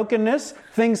 brokenness,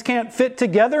 things can't fit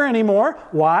together anymore.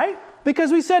 Why?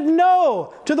 Because we said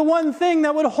no to the one thing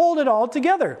that would hold it all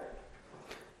together.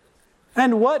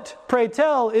 And what, pray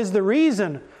tell, is the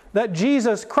reason that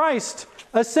Jesus Christ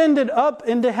ascended up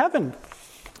into heaven?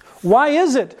 Why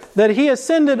is it that He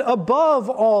ascended above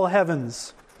all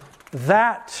heavens?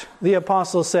 That, the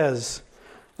apostle says.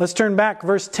 Let's turn back,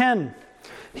 verse 10.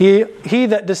 He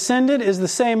that descended is the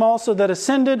same also that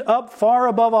ascended up far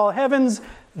above all heavens,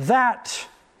 that.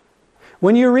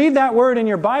 When you read that word in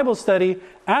your Bible study,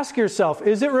 ask yourself,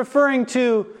 is it referring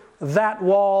to that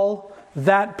wall,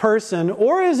 that person,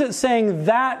 or is it saying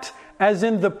that as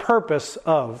in the purpose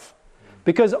of?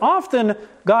 Because often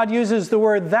God uses the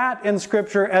word that in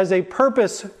Scripture as a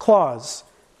purpose clause.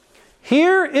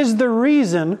 Here is the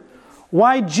reason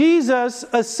why Jesus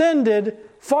ascended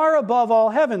far above all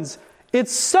heavens.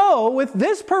 It's so, with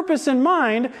this purpose in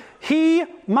mind, He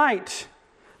might.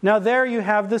 Now there you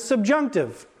have the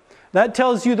subjunctive. That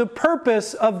tells you the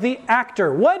purpose of the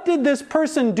actor. What did this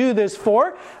person do this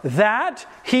for? That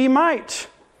He might.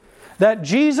 That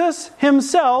Jesus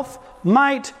Himself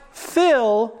might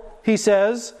fill, He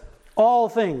says, all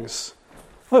things.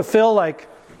 What, fill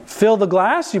the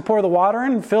glass? You pour the water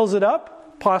in and fills it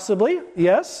up? Possibly,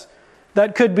 yes.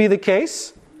 That could be the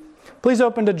case. Please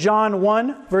open to John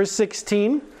 1, verse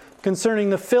 16, concerning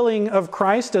the filling of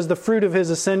Christ as the fruit of His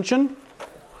ascension.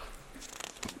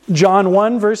 John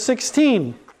 1, verse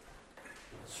 16.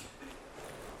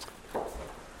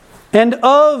 And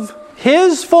of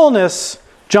His fullness,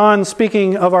 John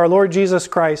speaking of our Lord Jesus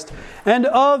Christ, and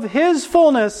of His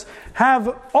fullness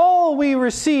have all we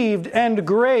received, and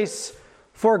grace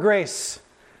for grace.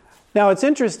 Now it's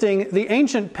interesting, the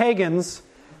ancient pagans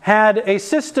had a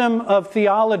system of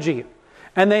theology.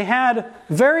 And they had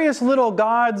various little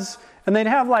gods, and they'd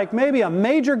have like maybe a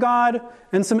major god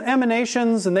and some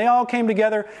emanations, and they all came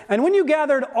together. And when you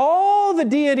gathered all the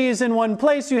deities in one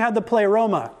place, you had the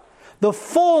pleroma, the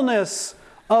fullness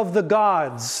of the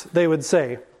gods, they would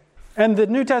say. And the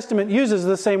New Testament uses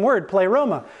the same word,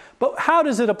 pleroma. But how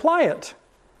does it apply it?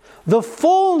 The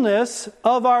fullness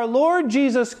of our Lord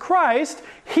Jesus Christ,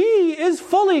 He is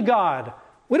fully God.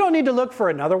 We don't need to look for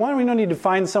another one. We don't need to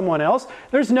find someone else.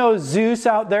 There's no Zeus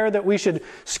out there that we should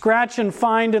scratch and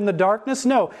find in the darkness.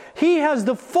 No, He has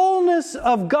the fullness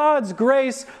of God's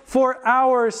grace for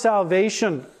our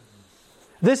salvation.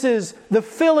 This is the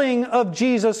filling of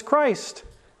Jesus Christ.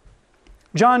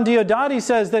 John Diodati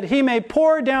says that He may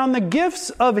pour down the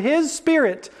gifts of His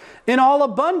Spirit in all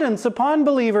abundance upon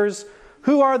believers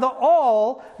who are the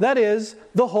all, that is,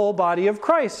 the whole body of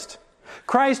Christ.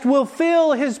 Christ will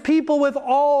fill His people with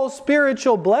all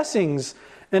spiritual blessings,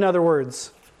 in other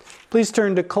words. Please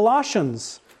turn to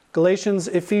Colossians. Galatians,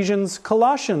 Ephesians,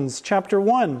 Colossians, chapter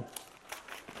 1.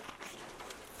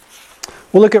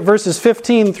 We'll look at verses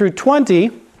 15 through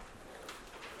 20.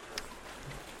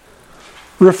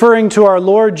 Referring to our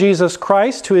Lord Jesus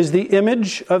Christ, who is the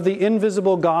image of the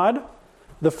invisible God,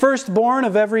 the firstborn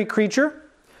of every creature.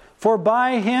 For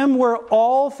by Him were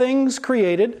all things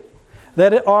created,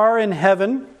 that are in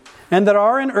heaven and that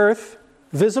are in earth,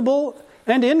 visible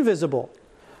and invisible,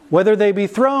 whether they be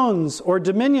thrones or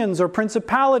dominions or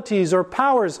principalities or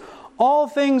powers. All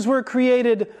things were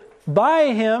created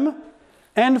by Him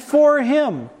and for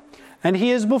Him. And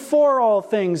He is before all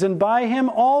things, and by Him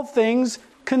all things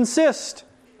consist.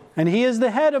 And He is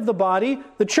the head of the body,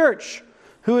 the church,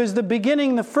 who is the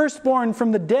beginning, the firstborn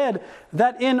from the dead,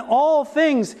 that in all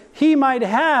things He might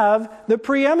have the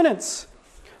preeminence.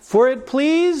 For it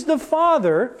pleased the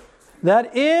Father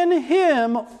that in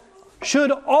Him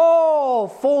should all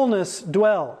fullness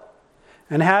dwell.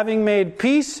 And having made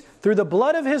peace through the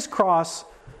blood of His cross,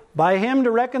 by Him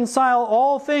to reconcile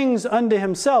all things unto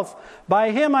Himself.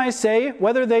 By Him, I say,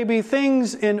 whether they be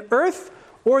things in earth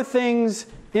or things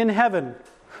in heaven.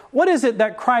 What is it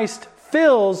that Christ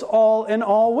fills all in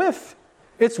all with?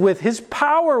 It's with His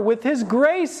power, with His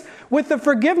grace, with the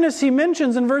forgiveness He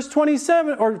mentions in verse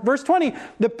 27 or verse 20,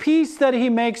 the peace that He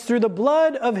makes through the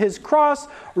blood of His cross,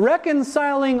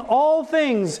 reconciling all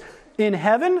things in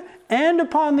heaven and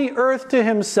upon the earth to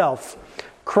Himself.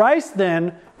 Christ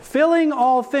then, filling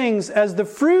all things as the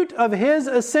fruit of His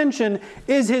ascension,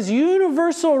 is His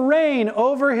universal reign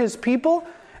over His people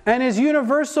and His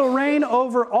universal reign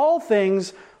over all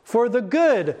things for the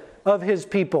good of His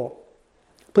people.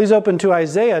 Please open to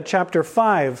Isaiah chapter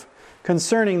 5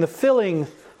 concerning the filling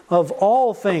of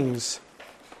all things.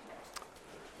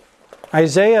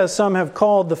 Isaiah, some have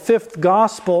called the fifth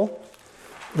gospel,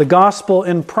 the gospel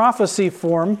in prophecy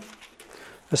form,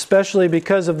 especially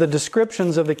because of the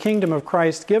descriptions of the kingdom of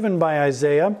Christ given by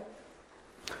Isaiah.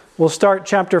 We'll start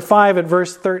chapter 5 at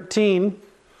verse 13.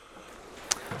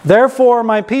 Therefore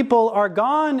my people are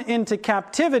gone into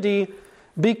captivity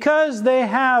because they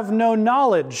have no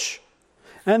knowledge.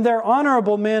 And their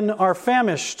honorable men are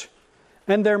famished,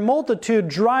 and their multitude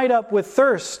dried up with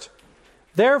thirst.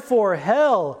 Therefore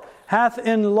hell hath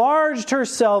enlarged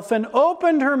herself and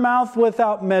opened her mouth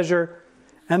without measure,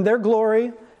 and their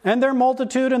glory, and their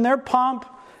multitude, and their pomp,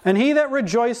 and he that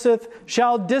rejoiceth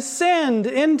shall descend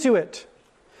into it.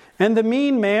 And the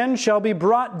mean man shall be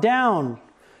brought down,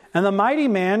 and the mighty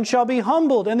man shall be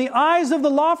humbled, and the eyes of the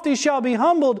lofty shall be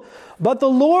humbled, but the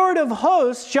Lord of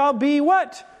hosts shall be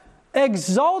what?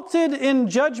 Exalted in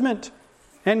judgment,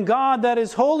 and God that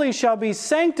is holy shall be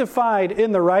sanctified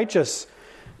in the righteous.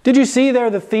 Did you see there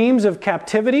the themes of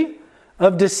captivity,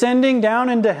 of descending down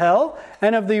into hell,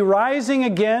 and of the rising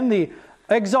again, the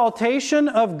exaltation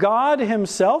of God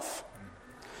Himself?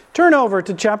 Turn over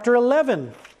to chapter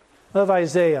 11 of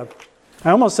Isaiah.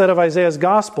 I almost said of Isaiah's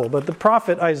gospel, but the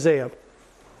prophet Isaiah.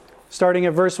 Starting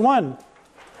at verse 1.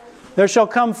 There shall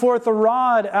come forth a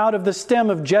rod out of the stem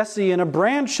of Jesse, and a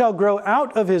branch shall grow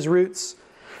out of his roots.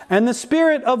 And the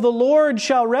Spirit of the Lord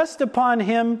shall rest upon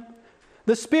him,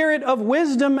 the Spirit of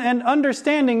wisdom and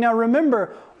understanding. Now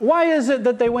remember, why is it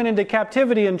that they went into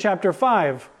captivity in chapter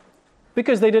 5?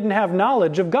 Because they didn't have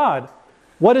knowledge of God.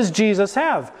 What does Jesus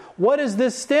have? What does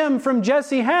this stem from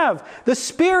Jesse have? The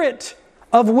Spirit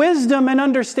of wisdom and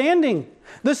understanding.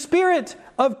 The Spirit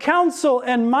of counsel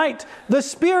and might. The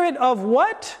Spirit of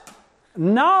what?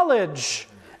 Knowledge,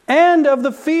 and of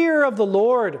the fear of the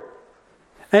Lord,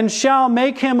 and shall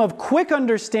make him of quick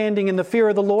understanding in the fear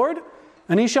of the Lord.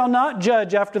 And he shall not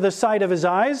judge after the sight of his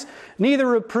eyes, neither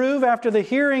reprove after the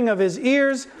hearing of his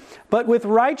ears, but with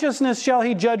righteousness shall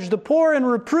he judge the poor, and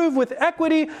reprove with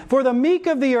equity for the meek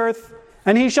of the earth.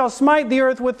 And he shall smite the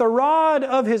earth with the rod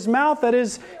of his mouth, that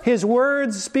is, his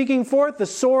words speaking forth, the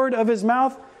sword of his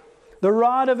mouth, the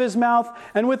rod of his mouth,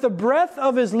 and with the breath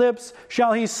of his lips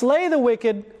shall he slay the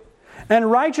wicked, and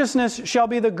righteousness shall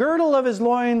be the girdle of his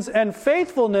loins, and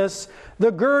faithfulness the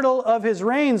girdle of his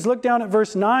reins. Look down at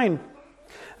verse 9.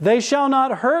 They shall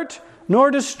not hurt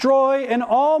nor destroy in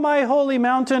all my holy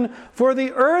mountain, for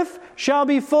the earth shall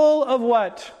be full of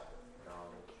what?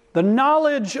 The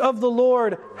knowledge of the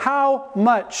Lord. How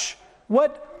much?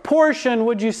 What portion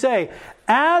would you say?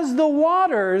 As the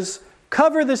waters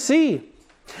cover the sea.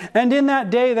 And in that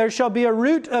day there shall be a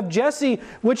root of Jesse,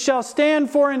 which shall stand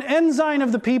for an ensign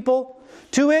of the people.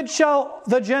 To it shall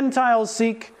the Gentiles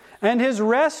seek, and his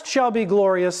rest shall be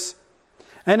glorious.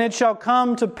 And it shall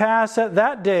come to pass at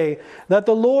that day that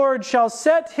the Lord shall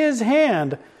set his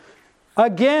hand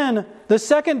again the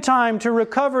second time to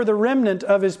recover the remnant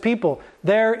of his people.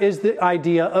 There is the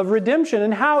idea of redemption.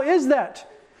 And how is that?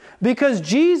 Because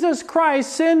Jesus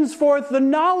Christ sends forth the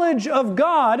knowledge of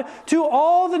God to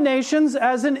all the nations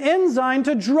as an ensign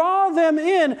to draw them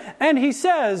in. And he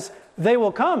says, they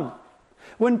will come.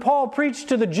 When Paul preached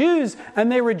to the Jews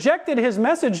and they rejected his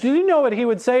message, do you know what he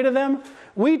would say to them?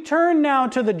 We turn now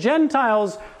to the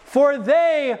Gentiles, for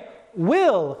they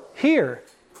will hear.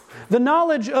 The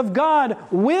knowledge of God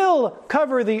will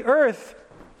cover the earth.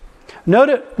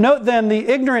 Note then the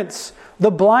ignorance,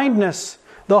 the blindness,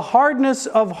 the hardness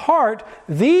of heart.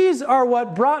 These are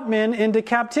what brought men into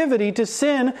captivity to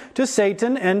sin, to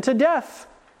Satan, and to death.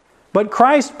 But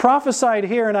Christ prophesied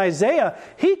here in Isaiah,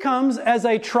 he comes as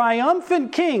a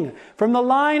triumphant king from the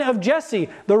line of Jesse,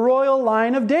 the royal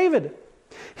line of David.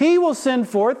 He will send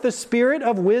forth the Spirit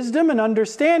of wisdom and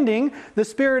understanding, the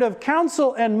Spirit of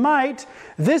counsel and might.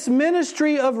 This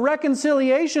ministry of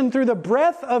reconciliation through the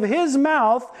breath of his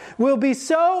mouth will be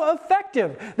so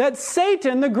effective that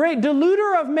Satan, the great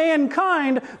deluder of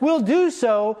mankind, will do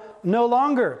so no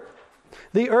longer.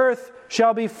 The earth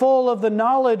shall be full of the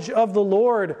knowledge of the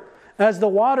Lord, as the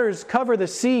waters cover the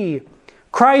sea.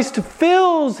 Christ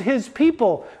fills his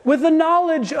people with the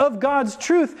knowledge of God's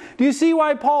truth. Do you see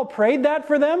why Paul prayed that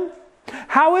for them?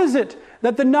 How is it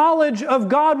that the knowledge of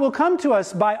God will come to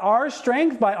us? By our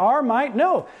strength, by our might?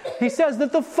 No. He says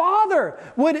that the Father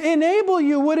would enable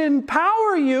you, would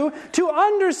empower you to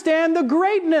understand the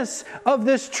greatness of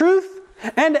this truth.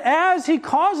 And as he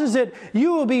causes it,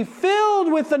 you will be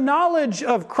filled with the knowledge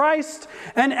of Christ.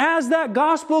 And as that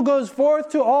gospel goes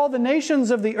forth to all the nations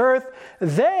of the earth,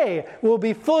 they will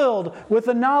be filled with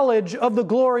the knowledge of the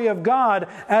glory of God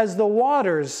as the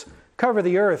waters cover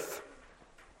the earth.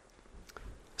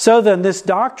 So then, this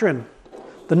doctrine,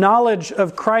 the knowledge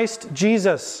of Christ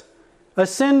Jesus,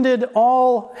 ascended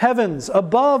all heavens,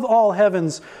 above all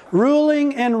heavens,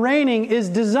 ruling and reigning, is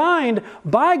designed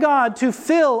by God to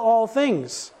fill all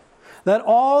things, that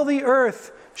all the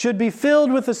earth should be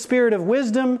filled with the spirit of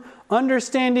wisdom,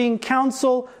 understanding,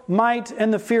 counsel, might,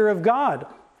 and the fear of God.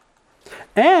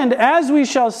 And as we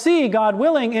shall see, God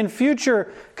willing, in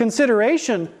future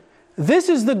consideration, this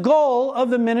is the goal of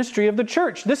the ministry of the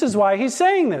church. This is why he's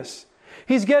saying this.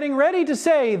 He's getting ready to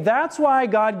say that's why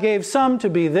God gave some to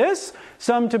be this,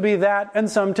 some to be that, and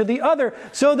some to the other,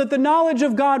 so that the knowledge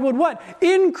of God would what?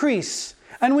 Increase.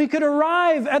 And we could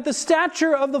arrive at the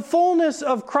stature of the fullness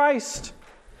of Christ.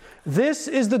 This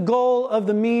is the goal of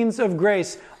the means of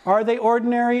grace. Are they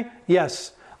ordinary?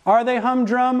 Yes. Are they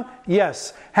humdrum?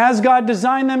 Yes. Has God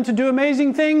designed them to do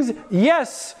amazing things?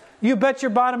 Yes. You bet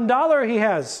your bottom dollar he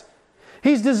has.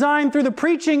 He's designed through the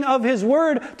preaching of his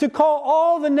word to call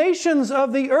all the nations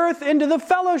of the earth into the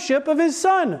fellowship of his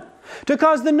Son, to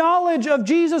cause the knowledge of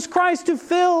Jesus Christ to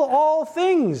fill all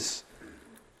things.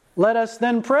 Let us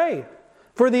then pray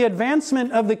for the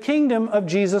advancement of the kingdom of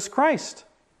Jesus Christ,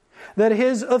 that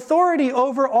his authority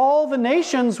over all the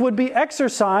nations would be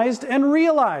exercised and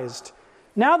realized.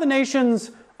 Now the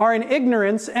nations are in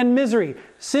ignorance and misery.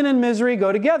 Sin and misery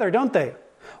go together, don't they?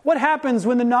 What happens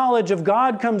when the knowledge of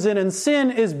God comes in and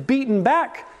sin is beaten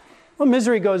back? Well,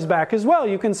 misery goes back as well.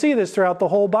 You can see this throughout the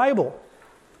whole Bible.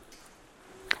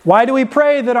 Why do we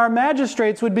pray that our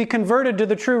magistrates would be converted to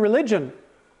the true religion?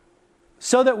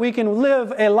 So that we can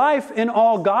live a life in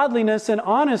all godliness and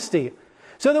honesty.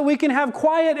 So that we can have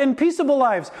quiet and peaceable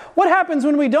lives. What happens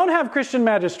when we don't have Christian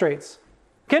magistrates?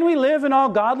 Can we live in all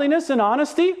godliness and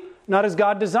honesty? Not as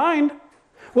God designed.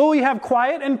 Will we have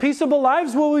quiet and peaceable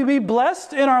lives? Will we be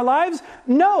blessed in our lives?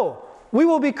 No. We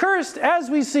will be cursed as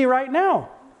we see right now.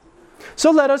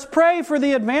 So let us pray for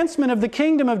the advancement of the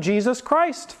kingdom of Jesus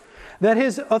Christ, that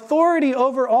his authority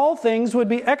over all things would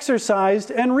be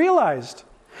exercised and realized.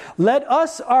 Let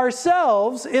us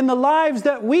ourselves, in the lives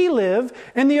that we live,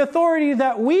 in the authority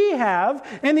that we have,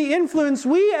 in the influence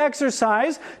we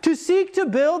exercise, to seek to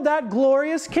build that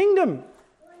glorious kingdom.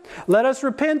 Let us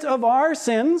repent of our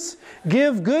sins,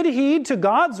 give good heed to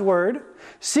God's word,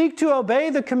 seek to obey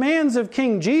the commands of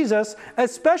King Jesus,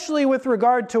 especially with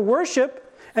regard to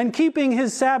worship and keeping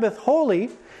his Sabbath holy,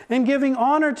 and giving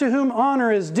honor to whom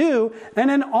honor is due, and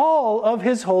in all of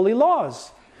his holy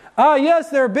laws. Yes,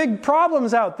 there are big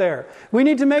problems out there. We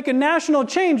need to make a national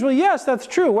change. Well, yes, that's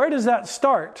true. Where does that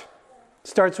start? It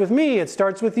starts with me. It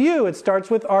starts with you. It starts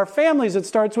with our families. It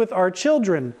starts with our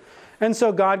children. And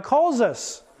so God calls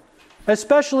us,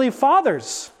 especially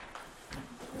fathers.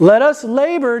 Let us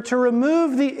labor to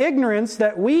remove the ignorance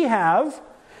that we have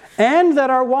and that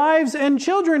our wives and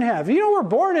children have. You know, we're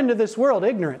born into this world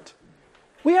ignorant.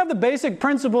 We have the basic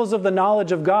principles of the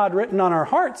knowledge of God written on our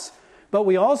hearts, but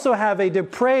we also have a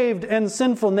depraved and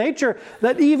sinful nature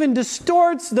that even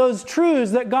distorts those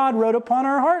truths that God wrote upon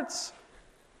our hearts.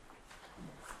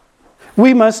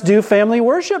 We must do family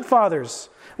worship, fathers.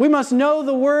 We must know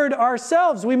the Word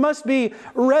ourselves. We must be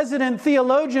resident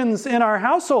theologians in our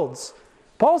households.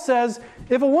 Paul says,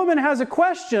 if a woman has a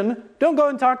question, don't go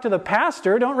and talk to the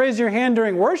pastor. Don't raise your hand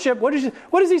during worship. What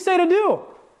does he say to do?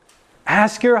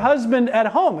 Ask your husband at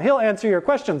home. He'll answer your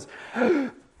questions.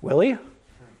 Will he?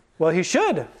 Well, he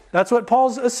should. That's what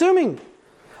Paul's assuming.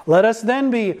 Let us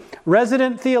then be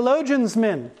resident theologians,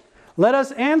 men. Let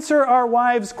us answer our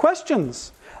wives'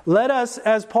 questions. Let us,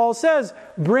 as Paul says,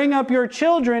 bring up your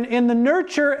children in the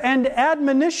nurture and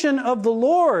admonition of the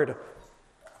Lord.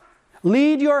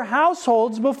 Lead your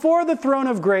households before the throne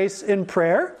of grace in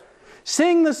prayer.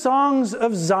 Sing the songs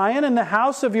of Zion in the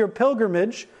house of your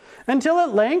pilgrimage, until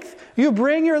at length you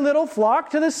bring your little flock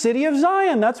to the city of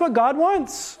Zion. That's what God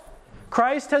wants.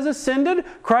 Christ has ascended.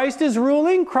 Christ is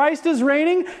ruling. Christ is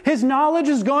reigning. His knowledge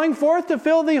is going forth to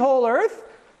fill the whole earth.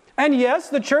 And yes,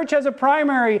 the church has a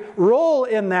primary role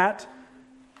in that,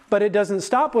 but it doesn't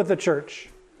stop with the church.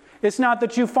 It's not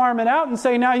that you farm it out and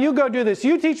say, now you go do this.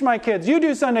 You teach my kids. You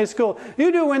do Sunday school.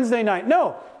 You do Wednesday night.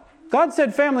 No. God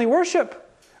said family worship.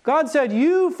 God said,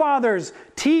 you fathers,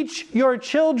 teach your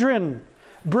children.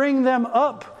 Bring them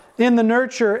up in the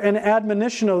nurture and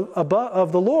admonition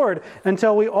of the Lord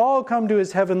until we all come to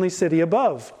His heavenly city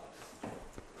above.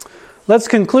 Let's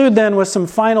conclude then with some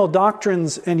final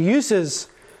doctrines and uses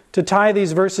to tie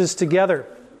these verses together.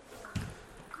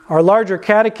 Our larger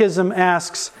catechism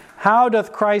asks, how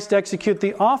doth Christ execute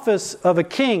the office of a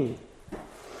king?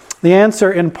 The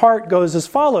answer in part goes as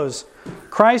follows.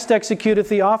 Christ executeth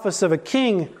the office of a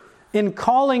king in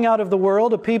calling out of the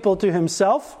world a people to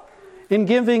Himself, in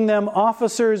giving them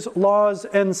officers, laws,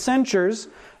 and censures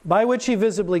by which He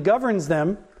visibly governs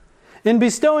them, in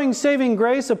bestowing saving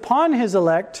grace upon His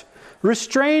elect,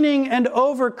 restraining and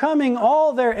overcoming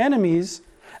all their enemies,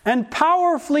 and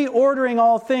powerfully ordering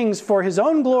all things for His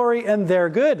own glory and their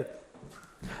good.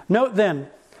 Note then,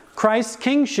 Christ's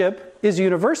kingship is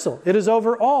universal. It is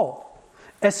over all,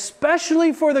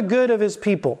 especially for the good of His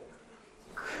people.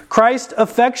 Christ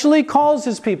effectually calls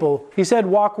His people. He said,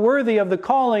 walk worthy of the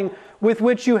calling with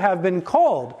which you have been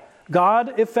called.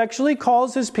 God effectually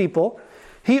calls His people.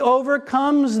 He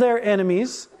overcomes their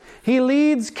enemies. He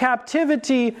leads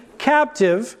captivity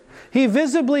captive. He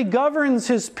visibly governs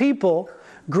His people,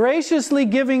 graciously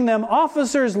giving them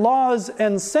officers, laws,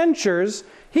 and censures.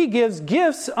 He gives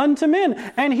gifts unto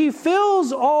men, and He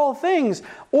fills all things,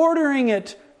 ordering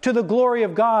it to the glory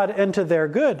of God and to their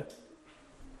good.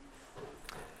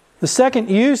 The second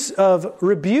use of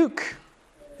rebuke.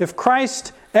 If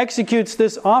Christ executes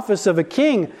this office of a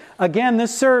king, again,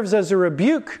 this serves as a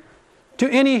rebuke to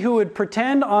any who would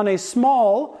pretend on a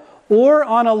small or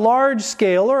on a large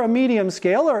scale or a medium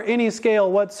scale or any scale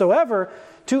whatsoever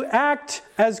to act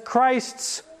as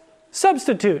Christ's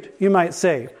substitute, you might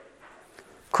say.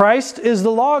 Christ is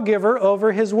the lawgiver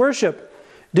over His worship.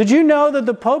 Did you know that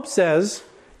the Pope says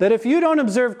that if you don't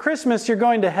observe Christmas, you're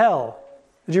going to hell?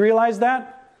 Did you realize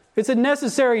that? It's a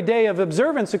necessary day of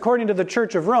observance according to the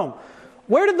Church of Rome.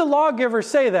 Where did the lawgiver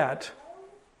say that?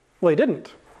 Well, he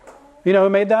didn't. You know who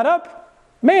made that up?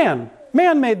 Man.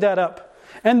 Man made that up.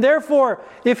 And therefore,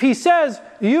 if He says,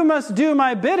 you must do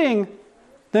my bidding,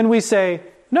 then we say,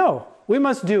 no, we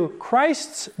must do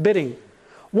Christ's bidding.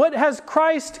 What has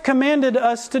Christ commanded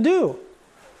us to do?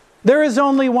 There is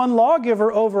only one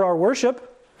lawgiver over our worship.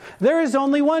 There is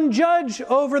only one judge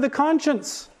over the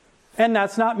conscience. And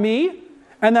that's not me.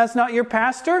 And that's not your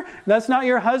pastor. That's not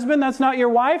your husband. That's not your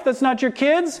wife. That's not your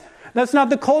kids. That's not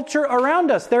the culture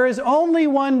around us. There is only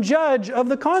one judge of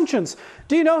the conscience.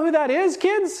 Do you know who that is,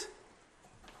 kids?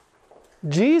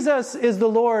 Jesus is the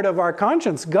Lord of our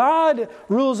conscience. God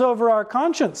rules over our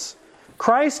conscience.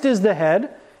 Christ is the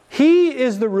head. He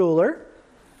is the ruler.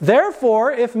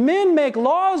 Therefore, if men make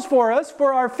laws for us,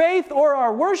 for our faith or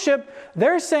our worship,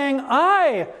 they're saying,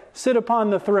 I sit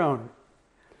upon the throne.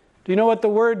 Do you know what the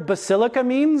word basilica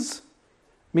means? It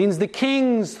means the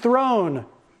king's throne.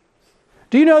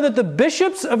 Do you know that the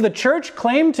bishops of the church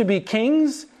claim to be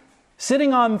kings,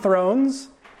 sitting on thrones,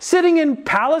 sitting in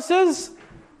palaces?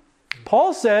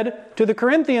 Paul said to the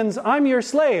Corinthians, I'm your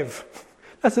slave.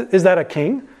 Is that a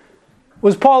king?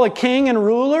 Was Paul a king and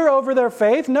ruler over their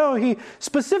faith? No, he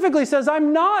specifically says,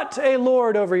 I'm not a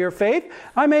lord over your faith.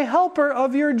 I'm a helper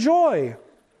of your joy.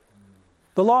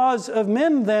 The laws of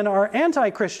men then are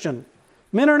anti-Christian.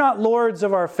 Men are not lords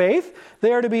of our faith.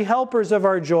 They are to be helpers of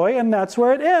our joy, and that's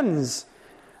where it ends.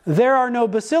 There are no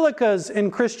basilicas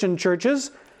in Christian churches.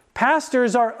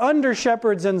 Pastors are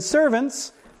under-shepherds and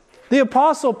servants. The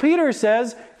Apostle Peter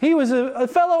says he was a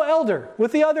fellow elder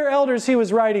with the other elders he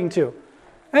was writing to.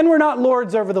 And we're not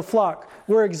lords over the flock.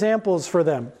 We're examples for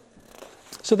them.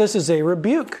 So this is a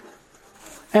rebuke.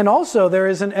 And also there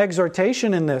is an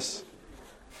exhortation in this.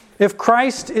 If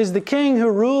Christ is the King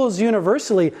who rules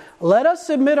universally, let us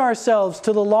submit ourselves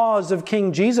to the laws of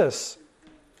King Jesus.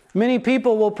 Many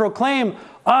people will proclaim,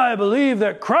 I believe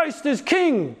that Christ is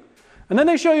King. And then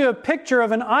they show you a picture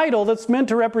of an idol that's meant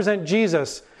to represent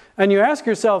Jesus. And you ask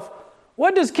yourself,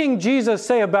 what does King Jesus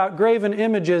say about graven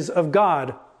images of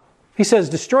God? He says,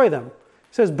 destroy them.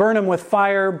 He says, burn them with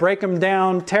fire, break them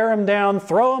down, tear them down,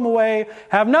 throw them away,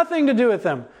 have nothing to do with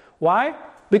them. Why?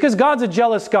 Because God's a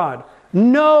jealous God.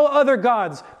 No other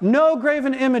gods, no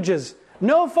graven images,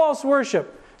 no false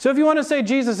worship. So if you want to say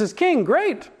Jesus is king,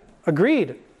 great.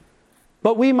 Agreed.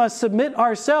 But we must submit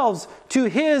ourselves to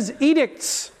His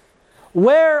edicts.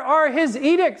 Where are His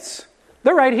edicts?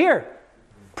 They're right here.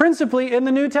 Principally in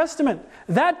the New Testament.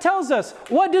 That tells us,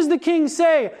 what does the king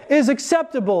say is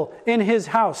acceptable in his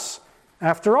house?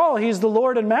 After all, He's the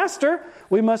Lord and Master.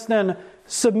 We must then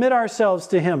submit ourselves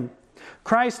to Him.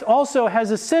 Christ also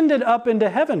has ascended up into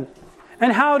heaven.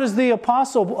 And how does the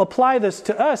apostle apply this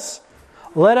to us?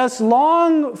 Let us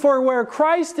long for where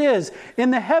Christ is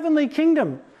in the heavenly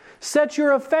kingdom. Set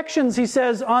your affections, he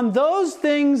says, on those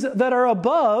things that are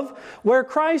above, where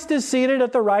Christ is seated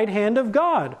at the right hand of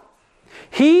God.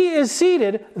 He is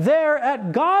seated there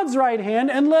at God's right hand,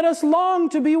 and let us long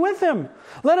to be with him.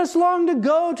 Let us long to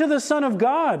go to the Son of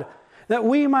God, that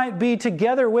we might be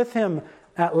together with him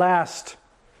at last.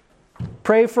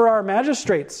 Pray for our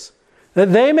magistrates,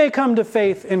 that they may come to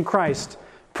faith in Christ.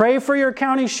 Pray for your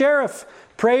county sheriff.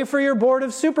 Pray for your board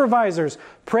of supervisors.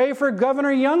 Pray for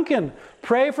Governor Youngkin.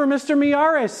 Pray for Mr.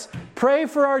 Miyares. Pray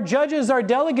for our judges, our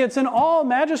delegates, and all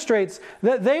magistrates,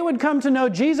 that they would come to know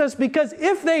Jesus, because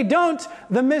if they don't,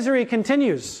 the misery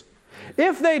continues.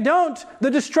 If they don't, the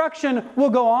destruction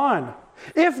will go on.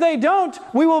 If they don't,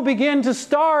 we will begin to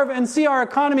starve and see our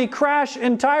economy crash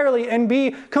entirely and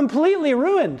be completely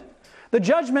ruined. The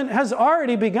judgment has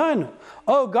already begun.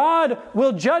 Oh, God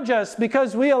will judge us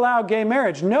because we allow gay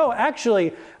marriage. No,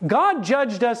 actually, God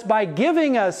judged us by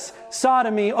giving us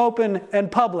sodomy open and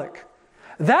public.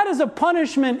 That is a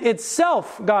punishment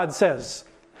itself, God says.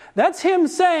 That's him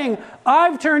saying,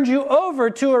 I've turned you over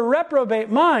to a reprobate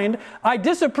mind. I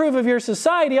disapprove of your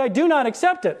society. I do not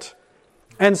accept it.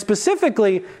 And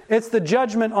specifically, it's the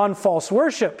judgment on false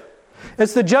worship.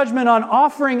 It's the judgment on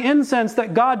offering incense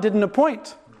that God didn't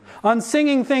appoint. On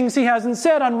singing things he hasn't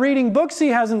said, on reading books he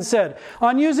hasn't said,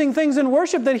 on using things in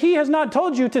worship that he has not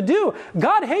told you to do.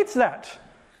 God hates that.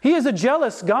 He is a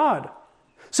jealous God.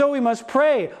 So we must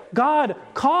pray, God,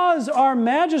 cause our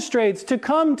magistrates to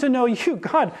come to know you.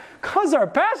 God, cause our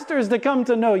pastors to come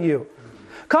to know you.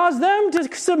 Cause them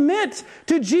to submit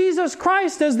to Jesus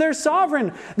Christ as their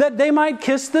sovereign, that they might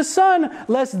kiss the Son,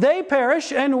 lest they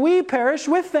perish and we perish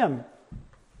with them.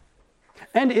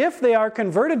 And if they are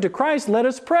converted to Christ, let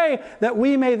us pray that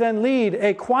we may then lead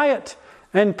a quiet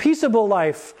and peaceable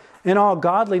life in all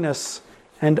godliness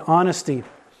and honesty.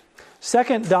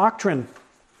 Second doctrine.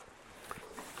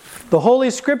 The Holy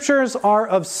Scriptures are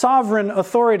of sovereign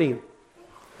authority.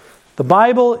 The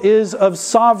Bible is of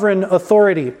sovereign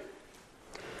authority.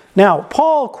 Now,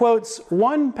 Paul quotes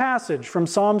one passage from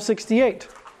Psalm 68,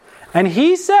 and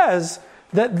he says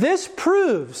that this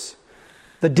proves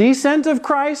the descent of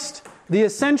Christ, the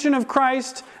ascension of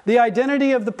Christ, the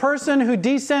identity of the person who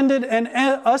descended and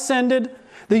ascended,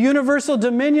 the universal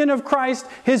dominion of Christ,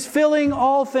 his filling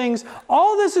all things.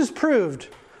 All this is proved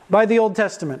by the Old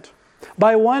Testament,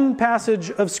 by one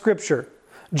passage of Scripture.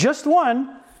 Just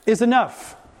one is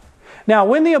enough. Now,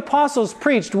 when the apostles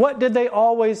preached, what did they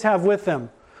always have with them?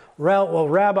 Well,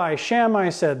 Rabbi Shammai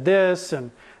said this,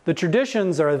 and the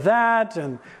traditions are that,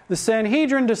 and the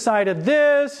Sanhedrin decided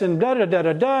this, and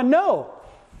da-da-da-da-da. No.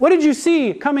 What did you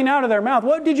see coming out of their mouth?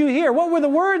 What did you hear? What were the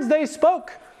words they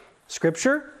spoke?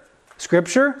 Scripture,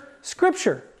 Scripture,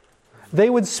 Scripture. They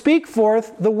would speak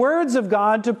forth the words of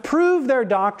God to prove their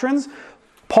doctrines.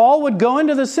 Paul would go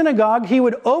into the synagogue, he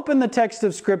would open the text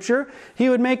of Scripture, he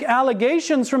would make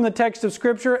allegations from the text of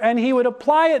Scripture, and he would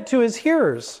apply it to his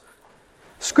hearers.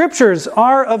 Scriptures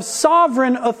are of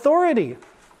sovereign authority.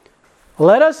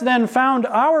 Let us then found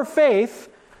our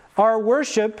faith, our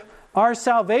worship, our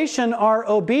salvation, our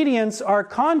obedience, our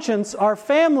conscience, our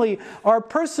family, our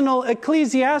personal,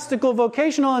 ecclesiastical,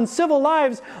 vocational, and civil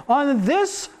lives on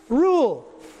this rule.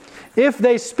 If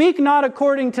they speak not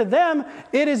according to them,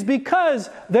 it is because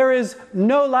there is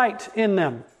no light in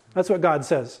them. That's what God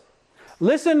says.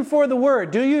 Listen for the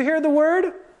word. Do you hear the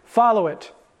word? Follow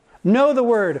it. Know the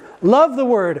word, love the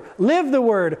word, live the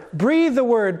word, breathe the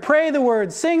word, pray the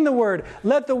word, sing the word.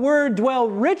 Let the word dwell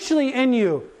richly in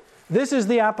you. This is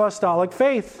the apostolic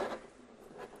faith.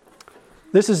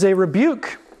 This is a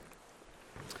rebuke.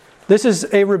 This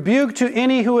is a rebuke to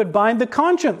any who would bind the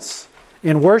conscience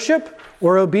in worship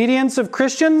or obedience of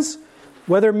Christians.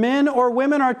 Whether men or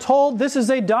women are told this is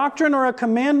a doctrine or a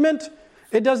commandment,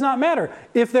 it does not matter.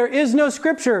 If there is no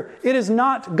Scripture, it is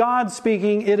not God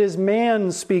speaking, it is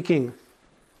man speaking.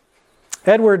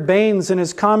 Edward Baines, in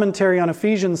his commentary on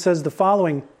Ephesians, says the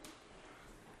following: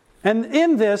 and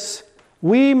in this,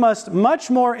 we must much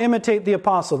more imitate the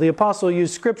apostle. The apostle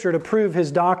used Scripture to prove his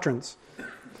doctrines.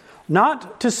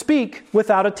 Not to speak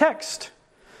without a text,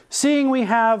 seeing we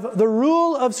have the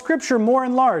rule of Scripture more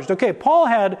enlarged. Okay, Paul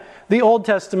had the Old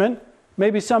Testament,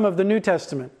 maybe some of the New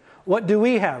Testament. What do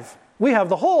we have? We have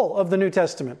the whole of the New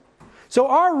Testament. So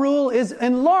our rule is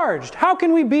enlarged. How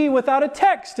can we be without a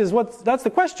text? That's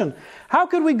the question. How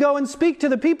could we go and speak to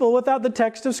the people without the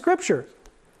text of Scripture?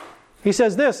 He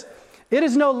says this: it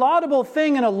is no laudable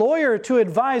thing in a lawyer to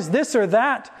advise this or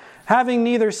that, having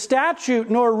neither statute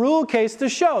nor rule case to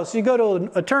show. So you go to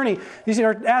an attorney, you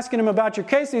start asking him about your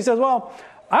case, and he says, well,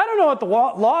 I don't know what the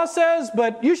law says,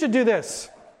 but you should do this.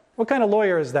 What kind of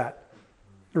lawyer is that?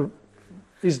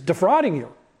 He's defrauding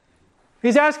you.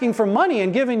 He's asking for money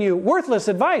and giving you worthless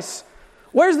advice.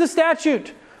 Where's the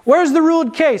statute? Where's the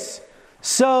ruled case?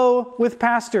 So with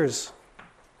pastors.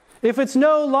 If it's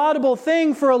no laudable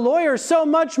thing for a lawyer, so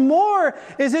much more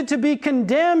is it to be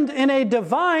condemned in a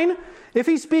divine, if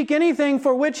he speak anything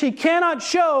for which he cannot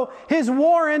show his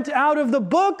warrant out of the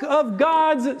book of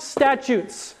God's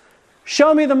statutes.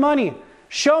 Show me the money.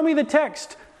 Show me the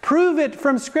text. Prove it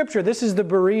from Scripture. This is the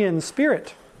Berean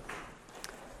spirit.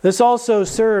 This also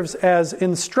serves as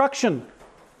instruction.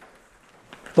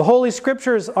 The Holy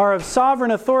Scriptures are of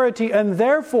sovereign authority, and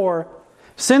therefore,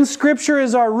 since Scripture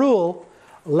is our rule,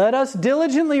 let us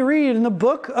diligently read in the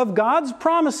book of God's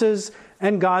promises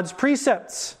and God's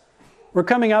precepts. We're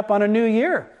coming up on a new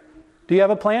year. Do you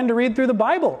have a plan to read through the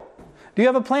Bible? Do you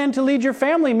have a plan to lead your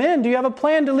family? Men, do you have a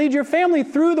plan to lead your family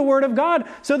through the Word of God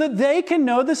so that they can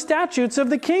know the statutes of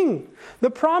the King,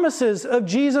 the promises of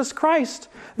Jesus Christ,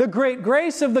 the great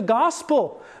grace of the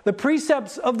gospel, the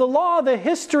precepts of the law, the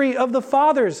history of the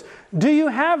fathers? Do you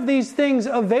have these things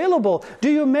available? Do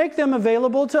you make them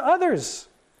available to others?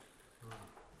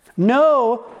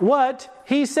 Know what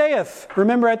he saith.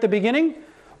 Remember at the beginning?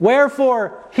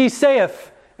 Wherefore he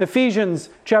saith. Ephesians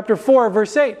chapter 4,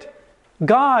 verse 8.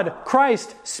 God,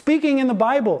 Christ, speaking in the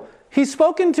Bible. He's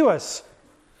spoken to us.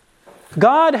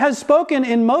 God has spoken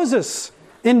in Moses,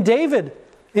 in David,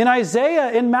 in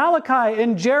Isaiah, in Malachi,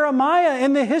 in Jeremiah,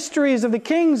 in the histories of the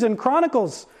Kings and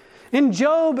Chronicles, in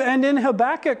Job and in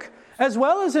Habakkuk, as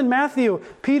well as in Matthew,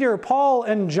 Peter, Paul,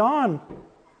 and John.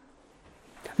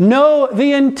 Know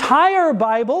the entire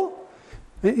Bible.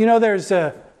 You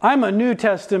know, I'm a New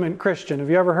Testament Christian. Have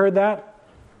you ever heard that?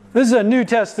 This is a New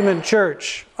Testament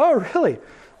church. Oh, really?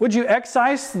 Would you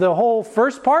excise the whole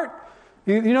first part?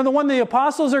 You know the one the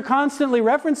apostles are constantly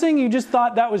referencing? You just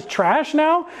thought that was trash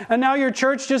now? And now your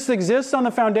church just exists on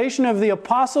the foundation of the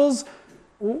apostles?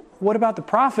 What about the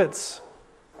prophets?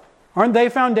 Aren't they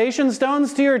foundation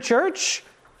stones to your church?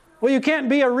 Well, you can't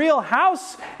be a real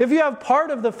house if you have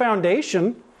part of the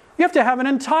foundation. You have to have an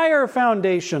entire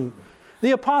foundation.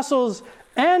 The apostles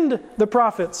and the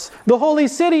prophets. The holy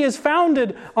city is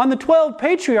founded on the 12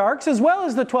 patriarchs as well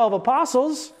as the 12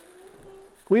 apostles.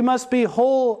 We must be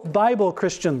whole Bible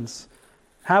Christians.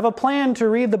 Have a plan to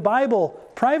read the Bible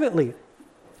privately.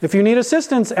 If you need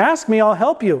assistance, ask me, I'll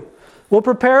help you. We'll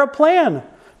prepare a plan.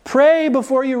 Pray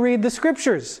before you read the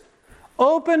Scriptures.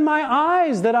 Open my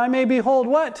eyes that I may behold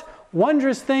what?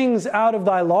 Wondrous things out of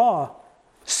thy law.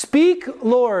 Speak,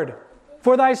 Lord,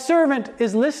 for thy servant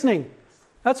is listening.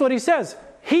 That's what he says.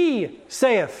 He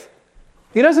saith.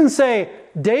 He doesn't say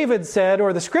David said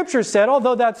or the Scripture said,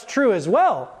 although that's true as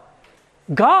well.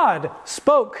 God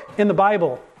spoke in the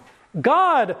Bible.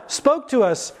 God spoke to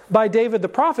us by David the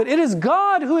prophet. It is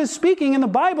God who is speaking in the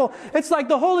Bible. It's like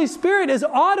the Holy Spirit is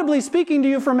audibly speaking to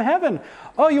you from heaven.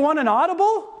 Oh, you want an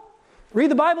audible? Read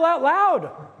the Bible out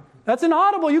loud. That's an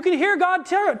audible. You can hear God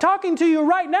talking to you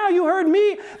right now. You heard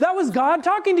me. That was God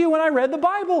talking to you when I read the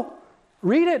Bible.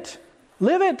 Read it.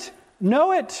 Live it.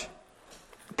 Know it.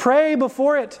 Pray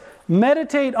before it.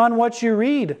 Meditate on what you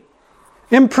read.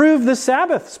 Improve the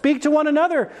Sabbath. Speak to one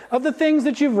another of the things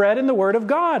that you've read in the Word of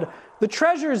God, the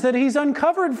treasures that He's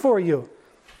uncovered for you.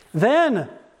 Then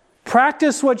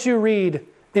practice what you read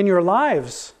in your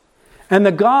lives, and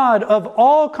the God of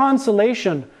all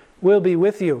consolation will be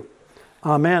with you.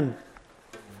 Amen.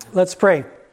 Let's pray.